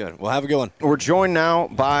 Good. Well, have a good one. We're joined now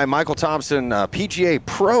by Michael Thompson, PGA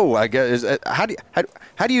Pro, I guess. How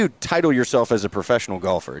do you title yourself as a professional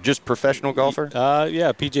golfer? Just professional golfer?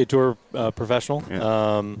 Yeah, PGA Tour professional.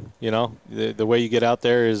 Yeah. The way you get out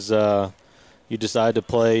there is you decide to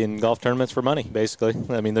play in golf tournaments for money, basically.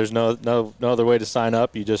 I mean, there's no other way to sign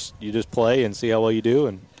up. You just play and see how well you do,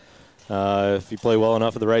 and if you play well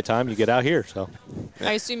enough at the right time, you get out here. So,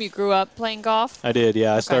 I assume you grew up playing golf? I did,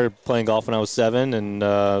 yeah. I started playing golf when I was 7, and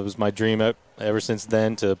it was my dream ever since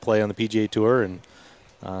then to play on the PGA Tour. And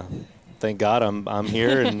thank God I'm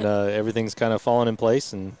here, and everything's kind of fallen in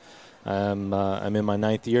place. And I'm in my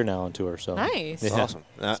 9th year now on tour. So nice, yeah, awesome.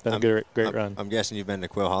 It's been a great run. I'm guessing you've been to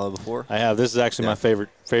Quail Hollow before. I have. This is actually my favorite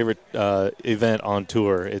event on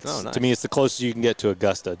tour. It's nice. To me, it's the closest you can get to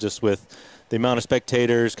Augusta, just with the amount of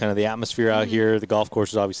spectators, kind of the atmosphere out here. The golf course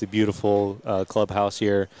is obviously beautiful, clubhouse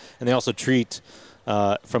here. And they also treat,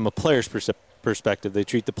 from a player's perspective, they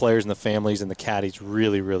treat the players and the families and the caddies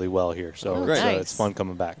really, really well here. So it's fun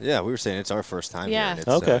coming back. Yeah, we were saying it's our first time here.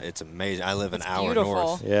 And it's amazing. I live an hour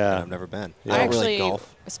north. Yeah. And I've never been. Yeah. I don't actually really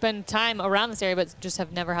golf. spend time around this area, but just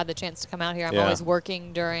have never had the chance to come out here. I'm always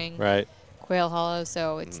working during Quail Hollow,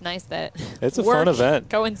 so it's nice that it's a fun event.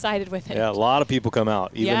 Coincided with it. Yeah, a lot of people come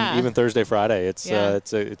out, even Thursday, Friday. It's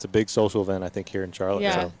a big social event, I think, here in Charlotte.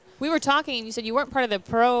 Yeah. So. We were talking, and you said you weren't part of the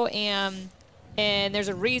Pro-Am and there's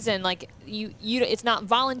a reason. Like you, it's not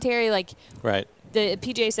voluntary. Like right. The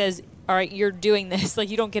PGA says, all right, you're doing this. Like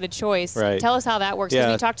you don't get a choice. Right. Tell us how that works. Yeah.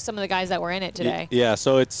 Because we talked to some of the guys that were in it today. Yeah.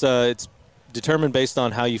 So it's determined based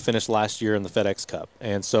on how you finished last year in the FedEx Cup,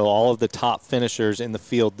 and so all of the top finishers in the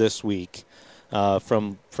field this week,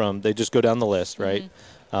 from they just go down the list, right?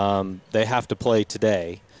 They have to play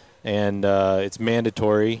today, and it's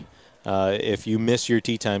mandatory. If you miss your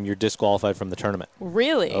tee time, you're disqualified from the tournament.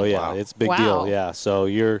 Really? Oh yeah, it's a big deal. Yeah, so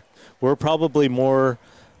we're probably more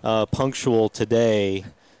punctual today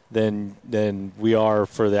than we are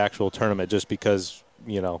for the actual tournament, just because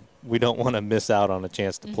we don't want to miss out on a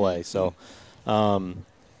chance to play. So,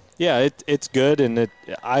 yeah, it's good, and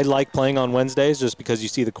I like playing on Wednesdays just because you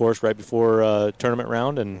see the course right before tournament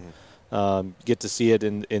round and get to see it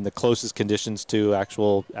in the closest conditions to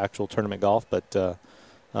actual tournament golf. But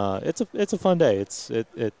it's a fun day.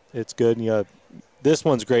 It's good. And, this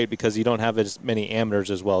one's great because you don't have as many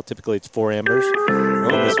amateurs as well. Typically, it's 4 amateurs.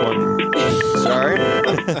 This one. Sorry.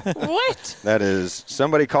 What? That is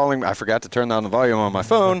somebody calling. I forgot to turn down the volume on my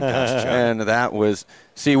phone, and that was.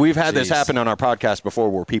 See, we've had this happen on our podcast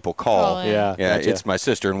before, where people call. Yeah, gotcha. It's my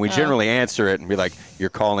sister, and we generally answer it and be like,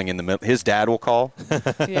 "You're calling in the middle." His dad will call.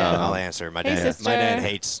 I'll answer. My dad sister.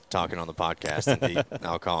 hates talking on the podcast, and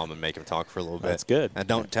I'll call him and make him talk for a little bit. That's good. And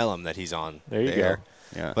don't tell him that he's on there. You the go. air.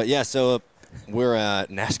 Yeah. But yeah, so we're a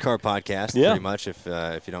NASCAR podcast, Yeah. pretty much. If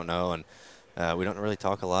you don't know, and we don't really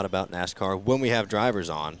talk a lot about NASCAR when we have drivers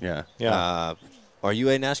on. Yeah. Are you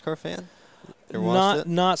a NASCAR fan?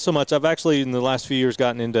 Not so much. I've actually in the last few years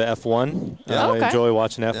gotten into F1. I enjoy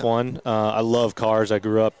watching F1. I love cars. I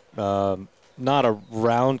grew up not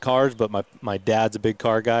around cars, but my dad's a big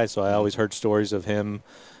car guy, so I always heard stories of him.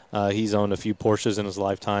 He's owned a few Porsches in his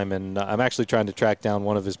lifetime, and I'm actually trying to track down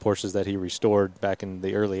one of his Porsches that he restored back in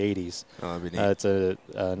the early 80s. Oh, that'd be neat. It's a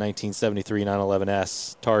 1973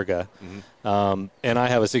 911S Targa. And I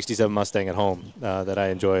have a 67 Mustang at home that I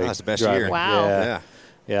enjoy. That's the best driving. year. Wow.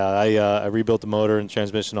 Yeah, I rebuilt the motor and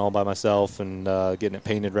transmission all by myself, and getting it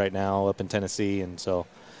painted right now up in Tennessee. And so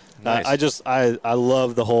nice. I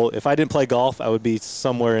love the whole. If I didn't play golf, I would be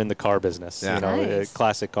somewhere in the car business. Yeah. A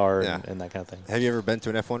classic car and that kind of thing. Have you ever been to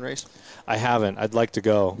an F1 race? I haven't. I'd like to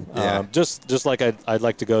go. Yeah. Just like I'd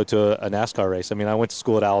like to go to a NASCAR race. I mean, I went to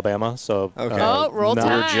school at Alabama, so Roll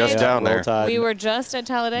Tide. We're just down there. Tide. We were just at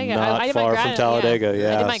Talladega. Not I did far my from Talladega.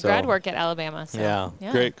 Yeah, I did my grad work at Alabama. So.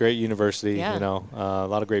 Yeah. Great university. Yeah. A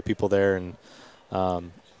lot of great people there, and so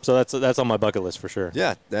that's on my bucket list for sure.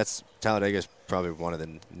 Yeah, Talladega is probably one of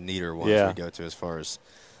the neater ones we go to as far as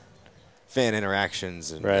fan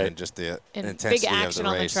interactions and just the intensity big action of the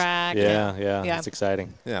on the race. track. Yeah, it's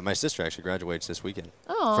exciting. Yeah, my sister actually graduates this weekend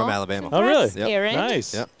Aww, from Alabama. Oh, really? Yep. Aaron.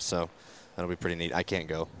 Nice. Yep. So that'll be pretty neat. I can't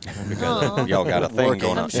go because Y'all got a thing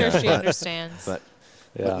going on. I'm sure she understands. But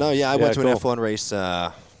I went to an F1 race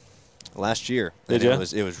last year. Did you?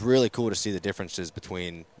 It was really cool to see the differences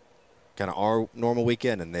between kind of our normal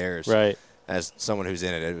weekend and theirs. Right. As someone who's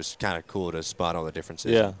in it, it was kind of cool to spot all the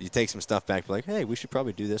differences. Yeah. You take some stuff back, like, hey, we should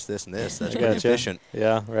probably do this, this, and this. That's pretty efficient.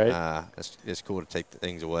 Yeah, right. It's cool to take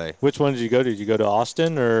things away. Which one did you go to? Did you go to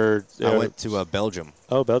Austin or? I went to Belgium.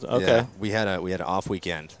 Oh, Belgium. Okay. Yeah, we had an off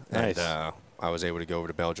weekend. Nice. And I was able to go over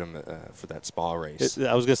to Belgium for that spa race.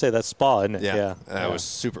 I was gonna say that's Spa, isn't it? Yeah. It was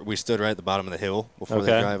super. We stood right at the bottom of the hill before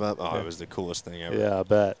they drive up. Oh, it was the coolest thing ever. Yeah, I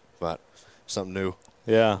bet. But something new.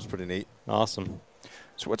 Yeah. It's pretty neat. Awesome.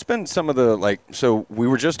 So what's been some of the, so we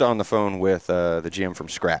were just on the phone with the GM from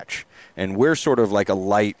Scratch, and we're sort of like a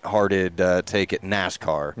light-hearted take at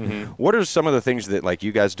NASCAR. Mm-hmm. What are some of the things that,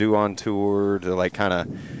 you guys do on tour to, kind of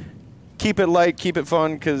keep it light, keep it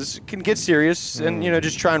fun, because it can get serious, and,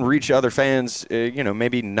 just try and reach other fans,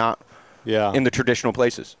 maybe not in the traditional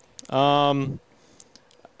places? There's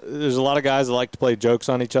a lot of guys that like to play jokes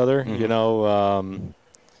on each other, when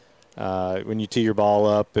you tee your ball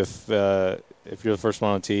up, if you're the first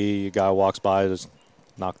one on tee, a guy walks by, just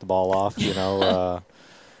knock the ball off.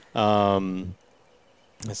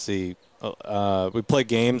 Let's see. We play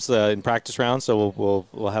games in practice rounds, so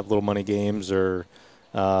we'll have little money games or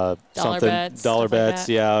something. Dollar bets,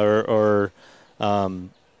 or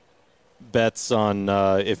bets on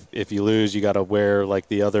if you lose, you got to wear like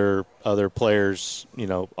the other players,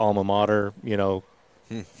 alma mater,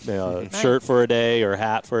 shirt for a day or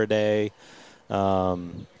hat for a day.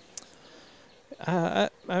 I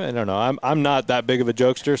don't know. I'm not that big of a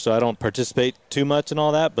jokester, so I don't participate too much in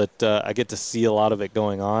all that. But I get to see a lot of it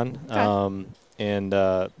going on.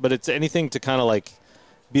 Okay. But it's anything to kind of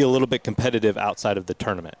be a little bit competitive outside of the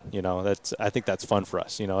tournament. I think that's fun for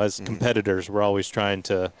us. As competitors, we're always trying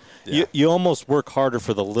to. Yeah. You almost work harder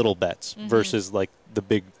for the little bets versus like the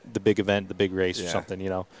big event, the big race or something. You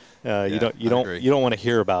don't want to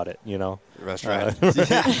hear about it. That's right.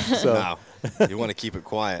 So no, you want to keep it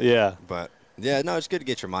quiet. Yeah, but no, it's good to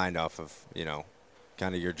get your mind off of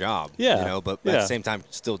kind of your job. Yeah, but at the same time,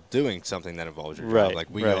 still doing something that involves your job. Like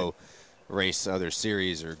we go race other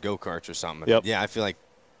series or go karts or something. Yep. Yeah, I feel like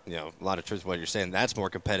a lot of truth. What you're saying, that's more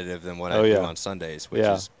competitive than what I do on Sundays, which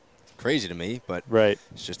is crazy to me. But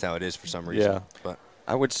it's just how it is for some reason. Yeah. But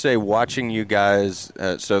I would say watching you guys.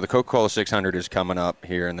 So the Coca-Cola 600 is coming up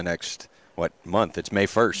here in the next month? It's May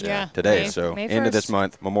 1st today. May End of this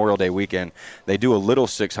month, Memorial Day weekend, they do a little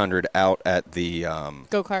 600 out at the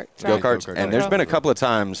go-karts. And there's been a couple of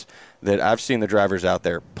times that I've seen the drivers out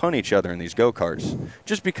there punt each other in these go-karts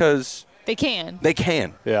just because they can.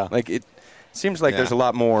 Yeah. Like it seems like there's a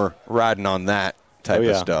lot more riding on that type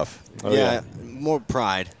of stuff. More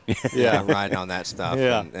pride. Riding on that stuff.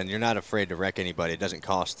 Yeah. And you're not afraid to wreck anybody. It doesn't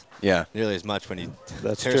cost nearly as much when you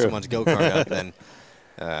tear someone's go-kart up than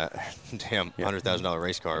 $100,000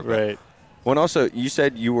 race car. But. Right. Well, and also, you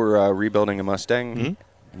said you were rebuilding a Mustang.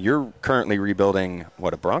 Mm-hmm. You're currently rebuilding,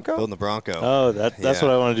 a Bronco? Building the Bronco. Oh, that's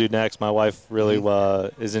what I want to do next. My wife really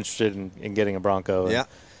is interested in getting a Bronco. Yeah.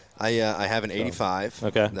 I have an 85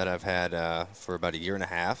 that I've had for about a year and a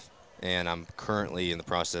half, and I'm currently in the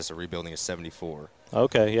process of rebuilding a 74.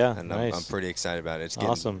 Okay, yeah, and nice. I'm pretty excited about it. It's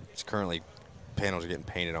awesome. It's currently panels are getting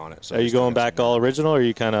painted on it. So are you going back all original, or are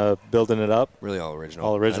you kind of building it up? Really all original.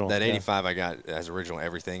 All original. That 85 I got has original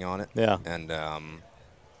everything on it. Yeah. And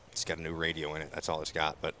it's got a new radio in it. That's all it's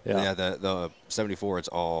got. But the 74, it's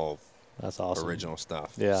all original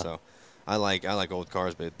stuff. Yeah. So I like old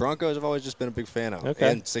cars, but Broncos I've always just been a big fan of. Okay.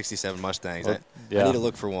 And 67 Mustangs. Well, I need to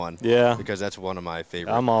look for one. Yeah. Because that's one of my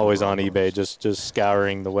favorite. I'm always on eBay, just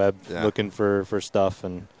scouring the web, looking for stuff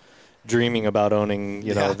and dreaming about owning,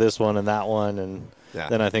 this one and that one, and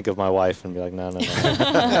then I think of my wife and be like, no,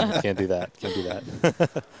 can't do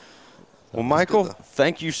that. Well, Michael,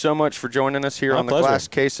 thank you so much for joining us here on the Glass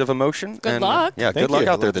Case of Emotion. Good luck. Yeah, good luck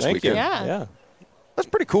out there this weekend. Yeah. That's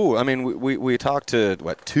pretty cool. I mean, we talked to,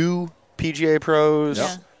 2 PGA pros,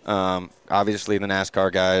 obviously the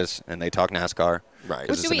NASCAR guys, and they talk NASCAR. Right.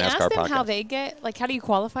 Well, do we ask them how they get, how do you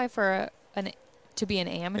qualify for to be an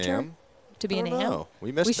amateur? To be an AM?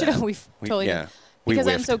 We missed that. We've totally did. Because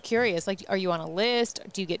I'm so curious. Are you on a list?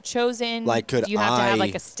 Do you get chosen? Do you have to have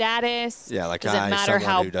a status? Yeah, does it matter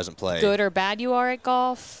how who doesn't play. Good or bad you are at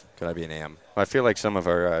golf? Could I be an AM? Well, I feel like some of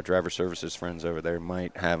our driver services friends over there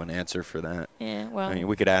might have an answer for that. Yeah, well. I mean,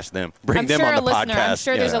 we could ask them. Bring them on the podcast. I'm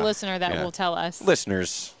sure there's a listener that will tell us.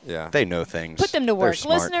 Listeners, they know things. Put them to work.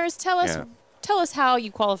 Listeners, tell us how you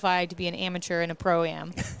qualify to be an amateur and a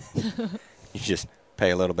pro-am. You just pay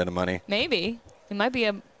a little bit of money. Maybe. It might be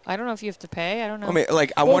I don't know if you have to pay. I don't know. I mean,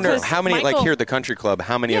 I wonder how many, here at the country club,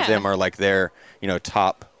 how many of them are their,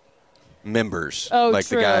 top members. Oh,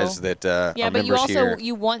 true. The guys that are but you also here.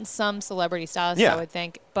 You want some celebrity status, I would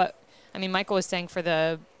think. But I mean, Michael was saying for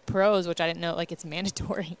the pros, which I didn't know, it's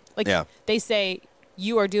mandatory. They say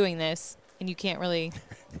you are doing this and you can't really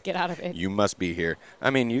get out of it. You must be here. I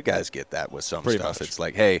mean, you guys get that with some Pretty stuff. much. It's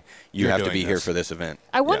like, hey, you have to be here for this event.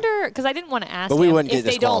 I wonder, because I didn't want to ask them if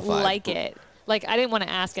they don't like it. I didn't want to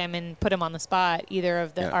ask him and put him on the spot, either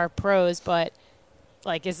of our pros, but,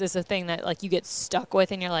 is this a thing that, you get stuck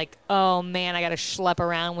with and you're like, oh, man, I got to schlep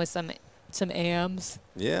around with some AMs?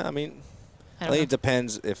 Yeah, I mean, I think it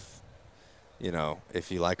depends if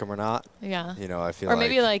you like them or not. Yeah. I feel or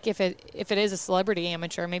maybe, if it is a celebrity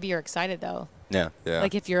amateur, maybe you're excited, though. Yeah. Yeah.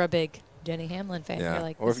 If you're a big Denny Hamlin fan, you're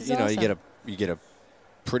like, or if, awesome. you get a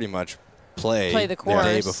pretty much play the course.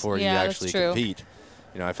 day before you actually compete.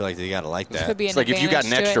 I feel like you got to like that. It's like if you got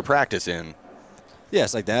an extra practice in. Yeah,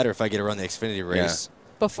 it's like that. Or if I get to run the Xfinity race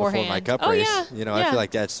beforehand. Before my Cup race. Yeah. I feel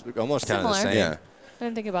like that's almost kind of the same. Yeah. I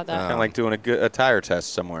didn't think about that. Kind of like doing a tire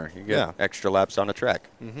test somewhere. You get extra laps on a track.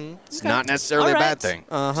 Mm-hmm. It's not necessarily a bad thing.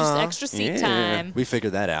 Just extra seat time. We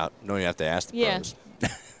figured that out. Don't even have to ask the pros.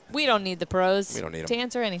 We don't need the pros we don't need to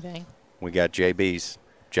answer anything. We got JB's.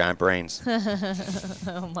 Giant brains.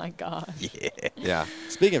 Oh, my God. Yeah.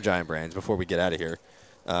 Speaking of giant brains, before we get out of here,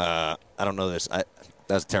 I don't know this. That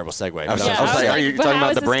was a terrible segue. I was like, are you talking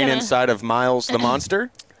about the brain inside of Miles the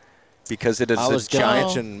Monster? Because it is I was going to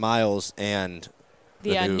mention Miles and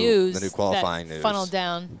the news, the new qualifying that news. funneled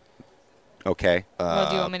down. Okay. Do you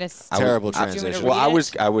want me to? Terrible transition. Well, I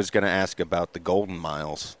was going to ask about the Golden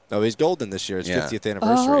Miles. Oh, he's golden this year. It's 50th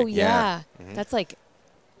anniversary. Oh, yeah. Mm-hmm. That's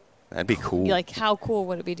That'd be cool. Like, how cool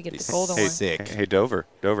would it be to get the golden one? Sick. Hey, Dover,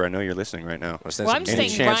 I know you're listening right now. Well, I'm just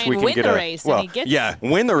saying Ryan win the race. Well, and he gets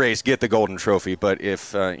win the race, get the golden trophy. But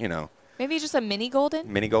if, maybe just a mini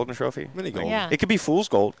golden? Mini golden trophy? Mini golden. Yeah. It could be fool's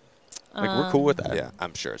gold. Like, we're cool with that. Yeah,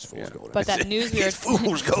 I'm sure it's fool's gold. But that news we were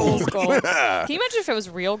fool's gold. Can you imagine if it was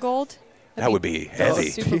real gold? That would be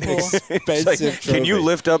heavy. Super cool. Expensive trophy. Can you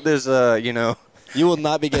lift up this, You will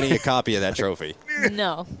not be getting a copy of that trophy.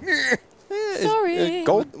 No. Sorry.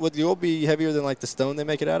 Gold would gold be heavier than like the stone they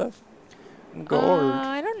make it out of? Gold.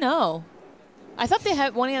 I don't know. I thought they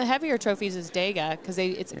had one of the heavier trophies is Dega because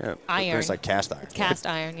it's iron. It's like cast iron. Cast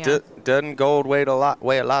iron, yeah. Doesn't gold weigh a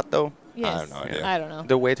lot though? Yes. I have no idea. I don't know.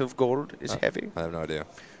 The weight of gold is heavy. I have no idea.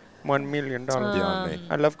 $1 million beyond me.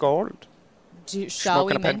 I love gold. Shall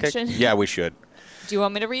we Smoking a pancake? mention? Yeah, we should. Do you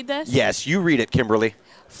want me to read this? Yes, you read it, Kimberly.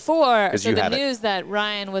 So you the have it. news that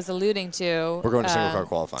Ryan was alluding to. We're going to single car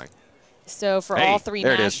qualifying. So for Hey, all three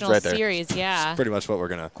there it is, national right there. series, yeah. Pretty much what we're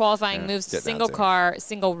going to. Qualifying moves to get down single to. car,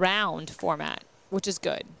 single round format, which is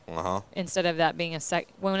good. Uh-huh. Instead of that being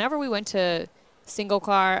whenever we went to single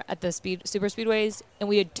car at the super speedways and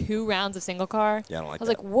we did 2 rounds of single car, Yeah, I don't like was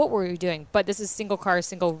that. like, what were we doing? But this is single car,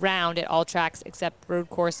 single round at all tracks except road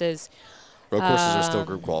courses. Road courses are still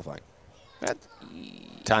group qualifying.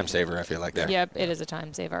 Time saver, I feel like that. Yep, it is a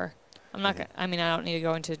time saver. I'm not gonna, I don't need to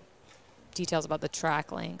go into details about the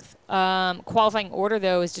track length. Qualifying order,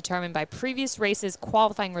 though, is determined by previous races'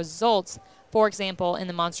 qualifying results. For example, in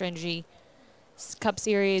the Monster Energy Cup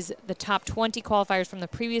Series, the top 20 qualifiers from the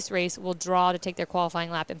previous race will draw to take their qualifying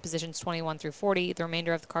lap in positions 21 through 40. The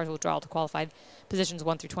remainder of the cars will draw to qualified positions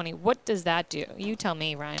 1 through 20. What does that do? You tell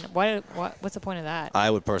me, Ryan. What's the point of that? I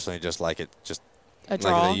would personally just like it just A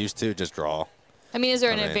draw? like they used to, just draw. I mean, is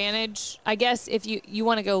there an advantage? I guess if you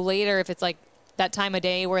want to go later, if it's like that time of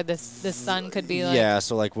day where the sun could be like. Yeah,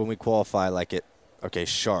 so like when we qualify like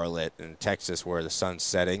Charlotte and Texas where the sun's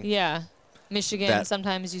setting. Yeah. Michigan,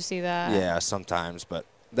 sometimes you see that. Yeah, sometimes, but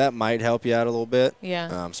that might help you out a little bit.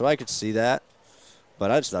 Yeah. So I could see that,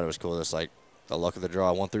 but I just thought it was cool. It's like the luck of the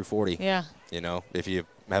draw, 1 through 40. Yeah. If you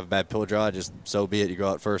have a bad pill draw, just so be it. You go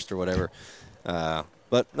out first or whatever.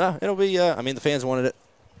 But no, it'll be. The fans wanted it.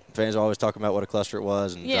 Fans are always talking about what a cluster it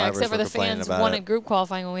was, and yeah, drivers except for were the complaining fans about wanted it. group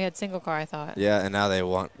qualifying when we had single car, I thought. Yeah, and now they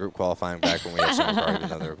want group qualifying back when we had single car, even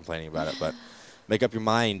though they were complaining about it. But make up your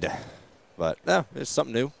mind. But no, it's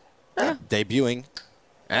something new. Yeah. Debuting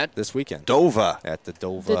at this weekend. Dover. At the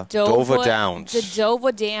Dover. Dover Downs. The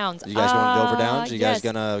Dover Downs. You guys going to Dover Downs? You yes.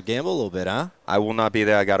 guys going to gamble a little bit, huh? I will not be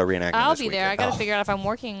there. I got a reenactment I'll this be weekend. there. I got to figure out if I'm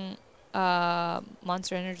working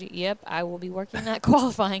Monster Energy. Yep, I will be working that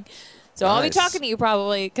qualifying. So I'll be talking to you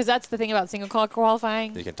probably, because that's the thing about single car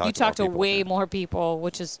qualifying. You can talk to way more people,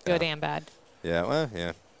 which is good and bad. Yeah, well,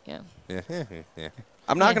 yeah. Yeah.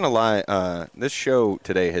 I'm not going to lie. This show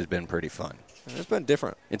today has been pretty fun. It's been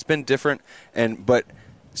different. It's been different, but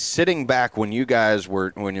sitting back when you guys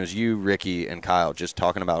when it was you, Ricky, and Kyle just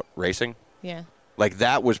talking about racing. Yeah. Like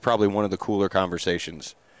that was probably one of the cooler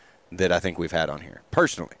conversations that I think we've had on here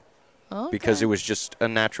personally. Okay. Because it was just a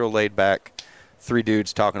natural, laid back, 3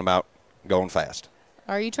 dudes talking about going fast.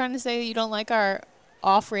 Are you trying to say that you don't like our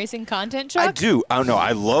off-racing content, Chuck? I do. Oh no,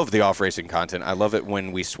 I love the off-racing content. I love it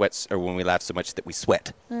when we sweat or when we laugh so much that we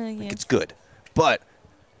sweat. Like it's good. But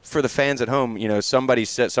for the fans at home, somebody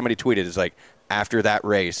tweeted, it's like after that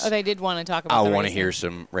race. Oh, they did want to talk about. I want to hear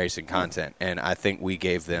some racing content, and I think we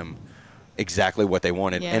gave them exactly what they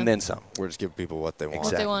wanted, and then some. We're just giving people what they want.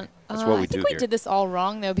 Exactly. What they want. That's what we do I think we here. did this all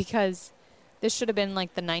wrong though, because this should have been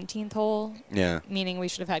like the 19th hole. Yeah. Meaning we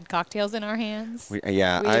should have had cocktails in our hands.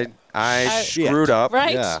 I screwed up.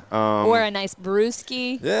 Right. Yeah. Or a nice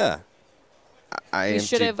brewski. Yeah. We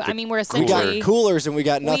should have. I mean, we're We essentially. got coolers and we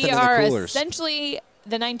got nothing in the We coolers. are essentially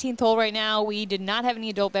the 19th hole right now. We did not have any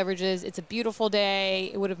adult beverages. It's a beautiful day.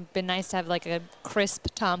 It would have been nice to have like a crisp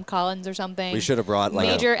Tom Collins or something. We should have brought like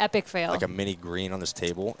major epic fail. like a mini green on this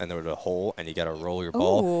table, and there was a hole, and you got to roll your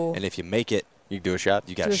ball, Ooh. and if you make it, you do a shot.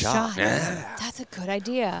 You got Do a shot. Yeah. That's a good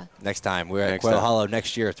idea. Next time we're at Next Quail time. Hollow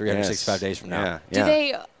next year, 365 days from now.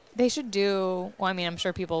 Yeah. They should do, well, I mean, I'm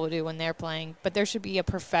sure people will do when they're playing, but there should be a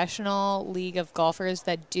professional league of golfers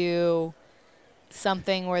that do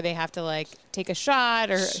something where they have to, like, take a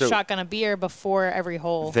shot or shotgun a beer before every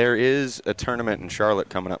hole. There is a tournament in Charlotte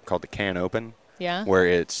coming up called the Can Open. Yeah? Where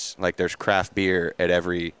it's like there's craft beer at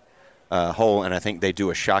every hole, and I think they do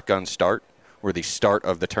a shotgun start, where the start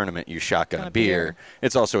of the tournament you shotgun a beer.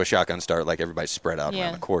 It's also a shotgun start, like everybody's spread out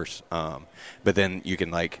around the course. But then you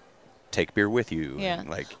can, like, take beer with you. Yeah. And,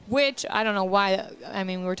 like, which, I don't know why. I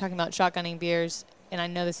mean, we were talking about shotgunning beers, and I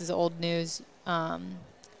know this is old news.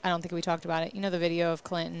 I don't think we talked about it. You know the video of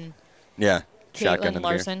Clinton? Yeah. Caitlin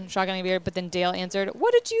Larson, shotgunning beer. But then Dale answered,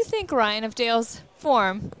 "What did you think, Ryan, of Dale's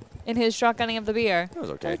form in his shotgunning of the beer?" It was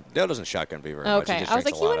okay. Dale doesn't shotgun beer very much. Okay, I was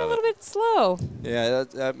like, you went a little bit slow. Yeah,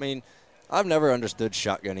 I mean, I've never understood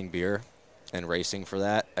shotgunning beer and racing for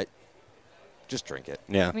that. Just drink it.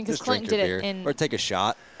 Yeah. I mean, because just Clinton drink did your it beer. in Or take a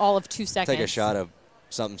shot. all of 2 seconds. Take a shot of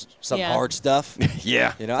something Yeah. hard stuff.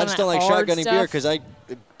 Yeah. You know, I Some just of don't that like hard shotgunning beer stuff.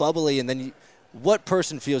 because bubbly, and then what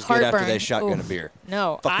person feels good after they Heartburn. shotgun a Oof. beer?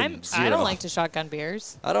 No, Fucking I zero. don't like to shotgun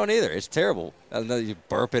beers. I don't either. It's terrible. I know you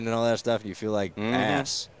burping and all that stuff, and you feel like Mm-hmm.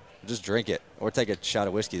 ass. Just drink it, or take a shot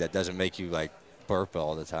of whiskey that doesn't make you like burp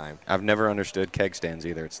all the time. I've never understood keg stands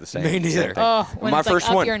either. It's the same. Me neither. same thing. Oh, when my it's, like, first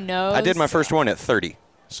up one. your nose. I did my first one at 30,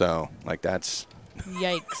 so like that's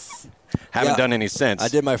Yikes. haven't Yeah. done any since. I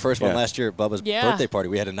did my first one Yeah. last year at Bubba's Yeah. birthday party.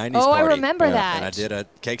 We had a 90s Oh, I party. remember that. And I did a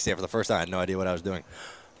cake stand for the first time. I had no idea what I was doing.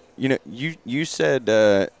 You know, you said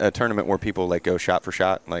a tournament where people like go shot for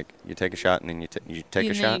shot, like you take a shot and then you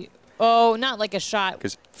take a shot. Oh, not like a shot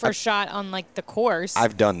 'Cause for shot on like the course.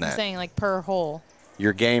 I've done I'm that. saying like per hole.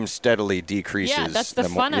 Your game steadily decreases. Yeah, that's the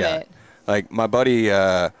more- fun of it. Like my buddy,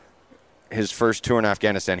 his first tour in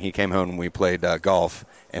Afghanistan, he came home and we played golf,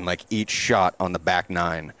 and like each shot on the back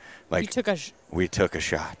nine, like You took we took a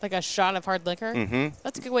shot. like a shot of hard liquor. Mm-hmm.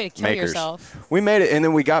 That's a good way to kill Makers. yourself. We made it, and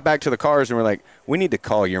then we got back to the cars, and we're like, we need to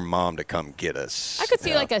call your mom to come get us. I could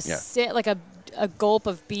see like a sit, like a gulp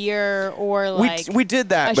of beer, or like we did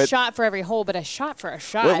that, a but shot for every hole, but a shot for a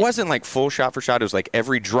shot. well, it wasn't like full shot for shot. It was like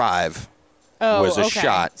every drive was a okay.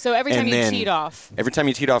 shot. So every time and you then teed off. Every time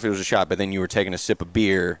you teed off, it was a shot. But then you were taking a sip of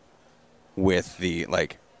beer with the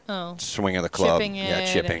like swing of the club, Chipping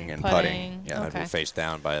chipping and putting. Yeah, I'd be face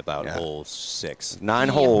down by about Yeah. hole 6. 9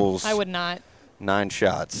 Yeah, holes. I would not 9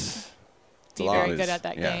 shots. be lot. very It good was- at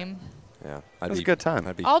that yeah. game. Yeah, It was a good time.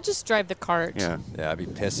 I'd be, I'll just drive the cart. Yeah, I'd be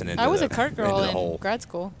pissing into I was the, a cart girl into the in hole. grad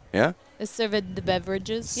school. yeah. I served the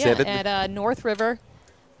beverages. Served. Yeah, at North River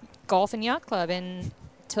Golf and Yacht Club in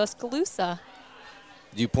Tuscaloosa.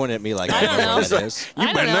 You point at me like I don't know know. what that is. You've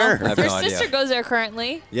I been don't know. there. I have Your no idea. sister goes there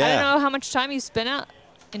currently. Yeah. I don't know how much time you spent out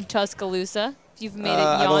in Tuscaloosa. If you've made it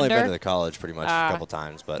yonder. I've only been to the college pretty much a couple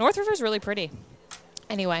times, but North River's really pretty.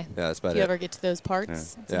 Anyway, yeah, that's about if you it. ever get to those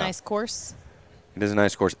parts, it's a Yeah. nice course. It is a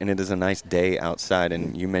nice course, and it is a nice day outside.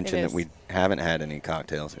 And you mentioned It that is. we haven't had any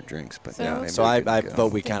cocktails or drinks, but So- yeah, maybe So we I could go.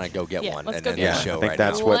 vote we kind of go get Yeah, one let's and go then get end one. the show I think right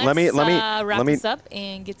that's now. what- let me wrap this up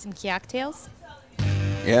and get some cocktails.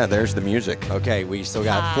 Yeah, there's the music. Okay, we still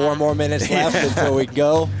got 4 more minutes left until we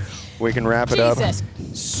go. We can wrap it Jesus.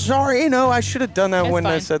 up. Sorry, no, I should have done that It's when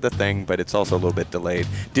I fine. said the thing, but it's also a little bit delayed.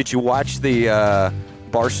 Did you watch the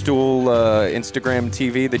Barstool Instagram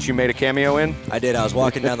TV that you made a cameo in? I did. I was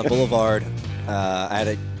walking down the boulevard.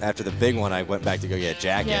 After the big one, I went back to go get a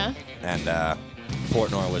jacket. Yeah. And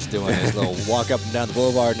Portnoy was doing his little walk up and down the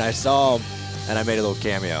boulevard, and I saw him, and I made a little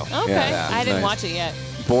cameo. Okay, Yeah, I didn't nice. watch it yet.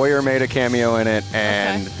 Boyer made a cameo in it,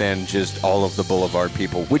 and Okay. then just all of the Boulevard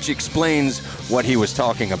people, which explains what he was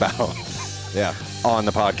talking about Yeah. on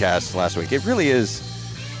the podcast last week. It really is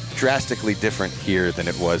drastically different here than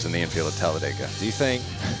it was in the infield at Talladega. Do you think?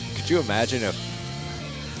 Could you imagine if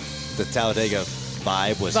the Talladega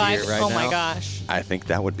vibe was here right oh now? my gosh. I think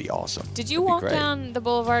that would be awesome. Did you That'd be walk great. down the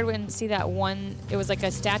boulevard and see that one? It was like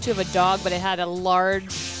a statue of a dog, but it had a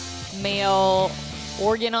large male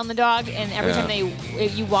organ on the dog. And every time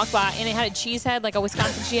you walk by, and it had a cheese head, like a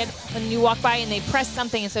Wisconsin cheese head, and you walk by and they pressed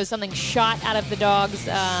something, and so something shot out of the dog's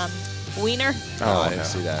wiener. Oh, I didn't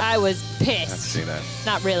see that. I was I've pissed. seen that.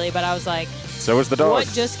 Not really, but I was like, So was the dog. what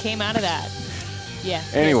just came out of that? Yeah.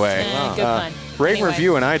 Anyway, pissed. Good pun. rate Anyway. and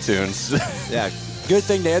review in iTunes. Yeah. Good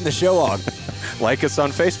thing to end the show on. Like us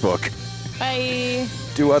on Facebook. Bye.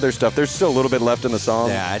 Do other stuff. There's still a little bit left in the song.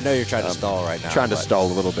 Yeah, I know you're trying to stall right now. Trying to but- stall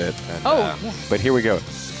a little bit. and, Oh, yeah. But here we go.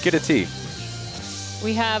 Get a tea.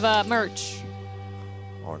 We have merch.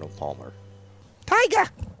 Arnold Palmer. Tiger.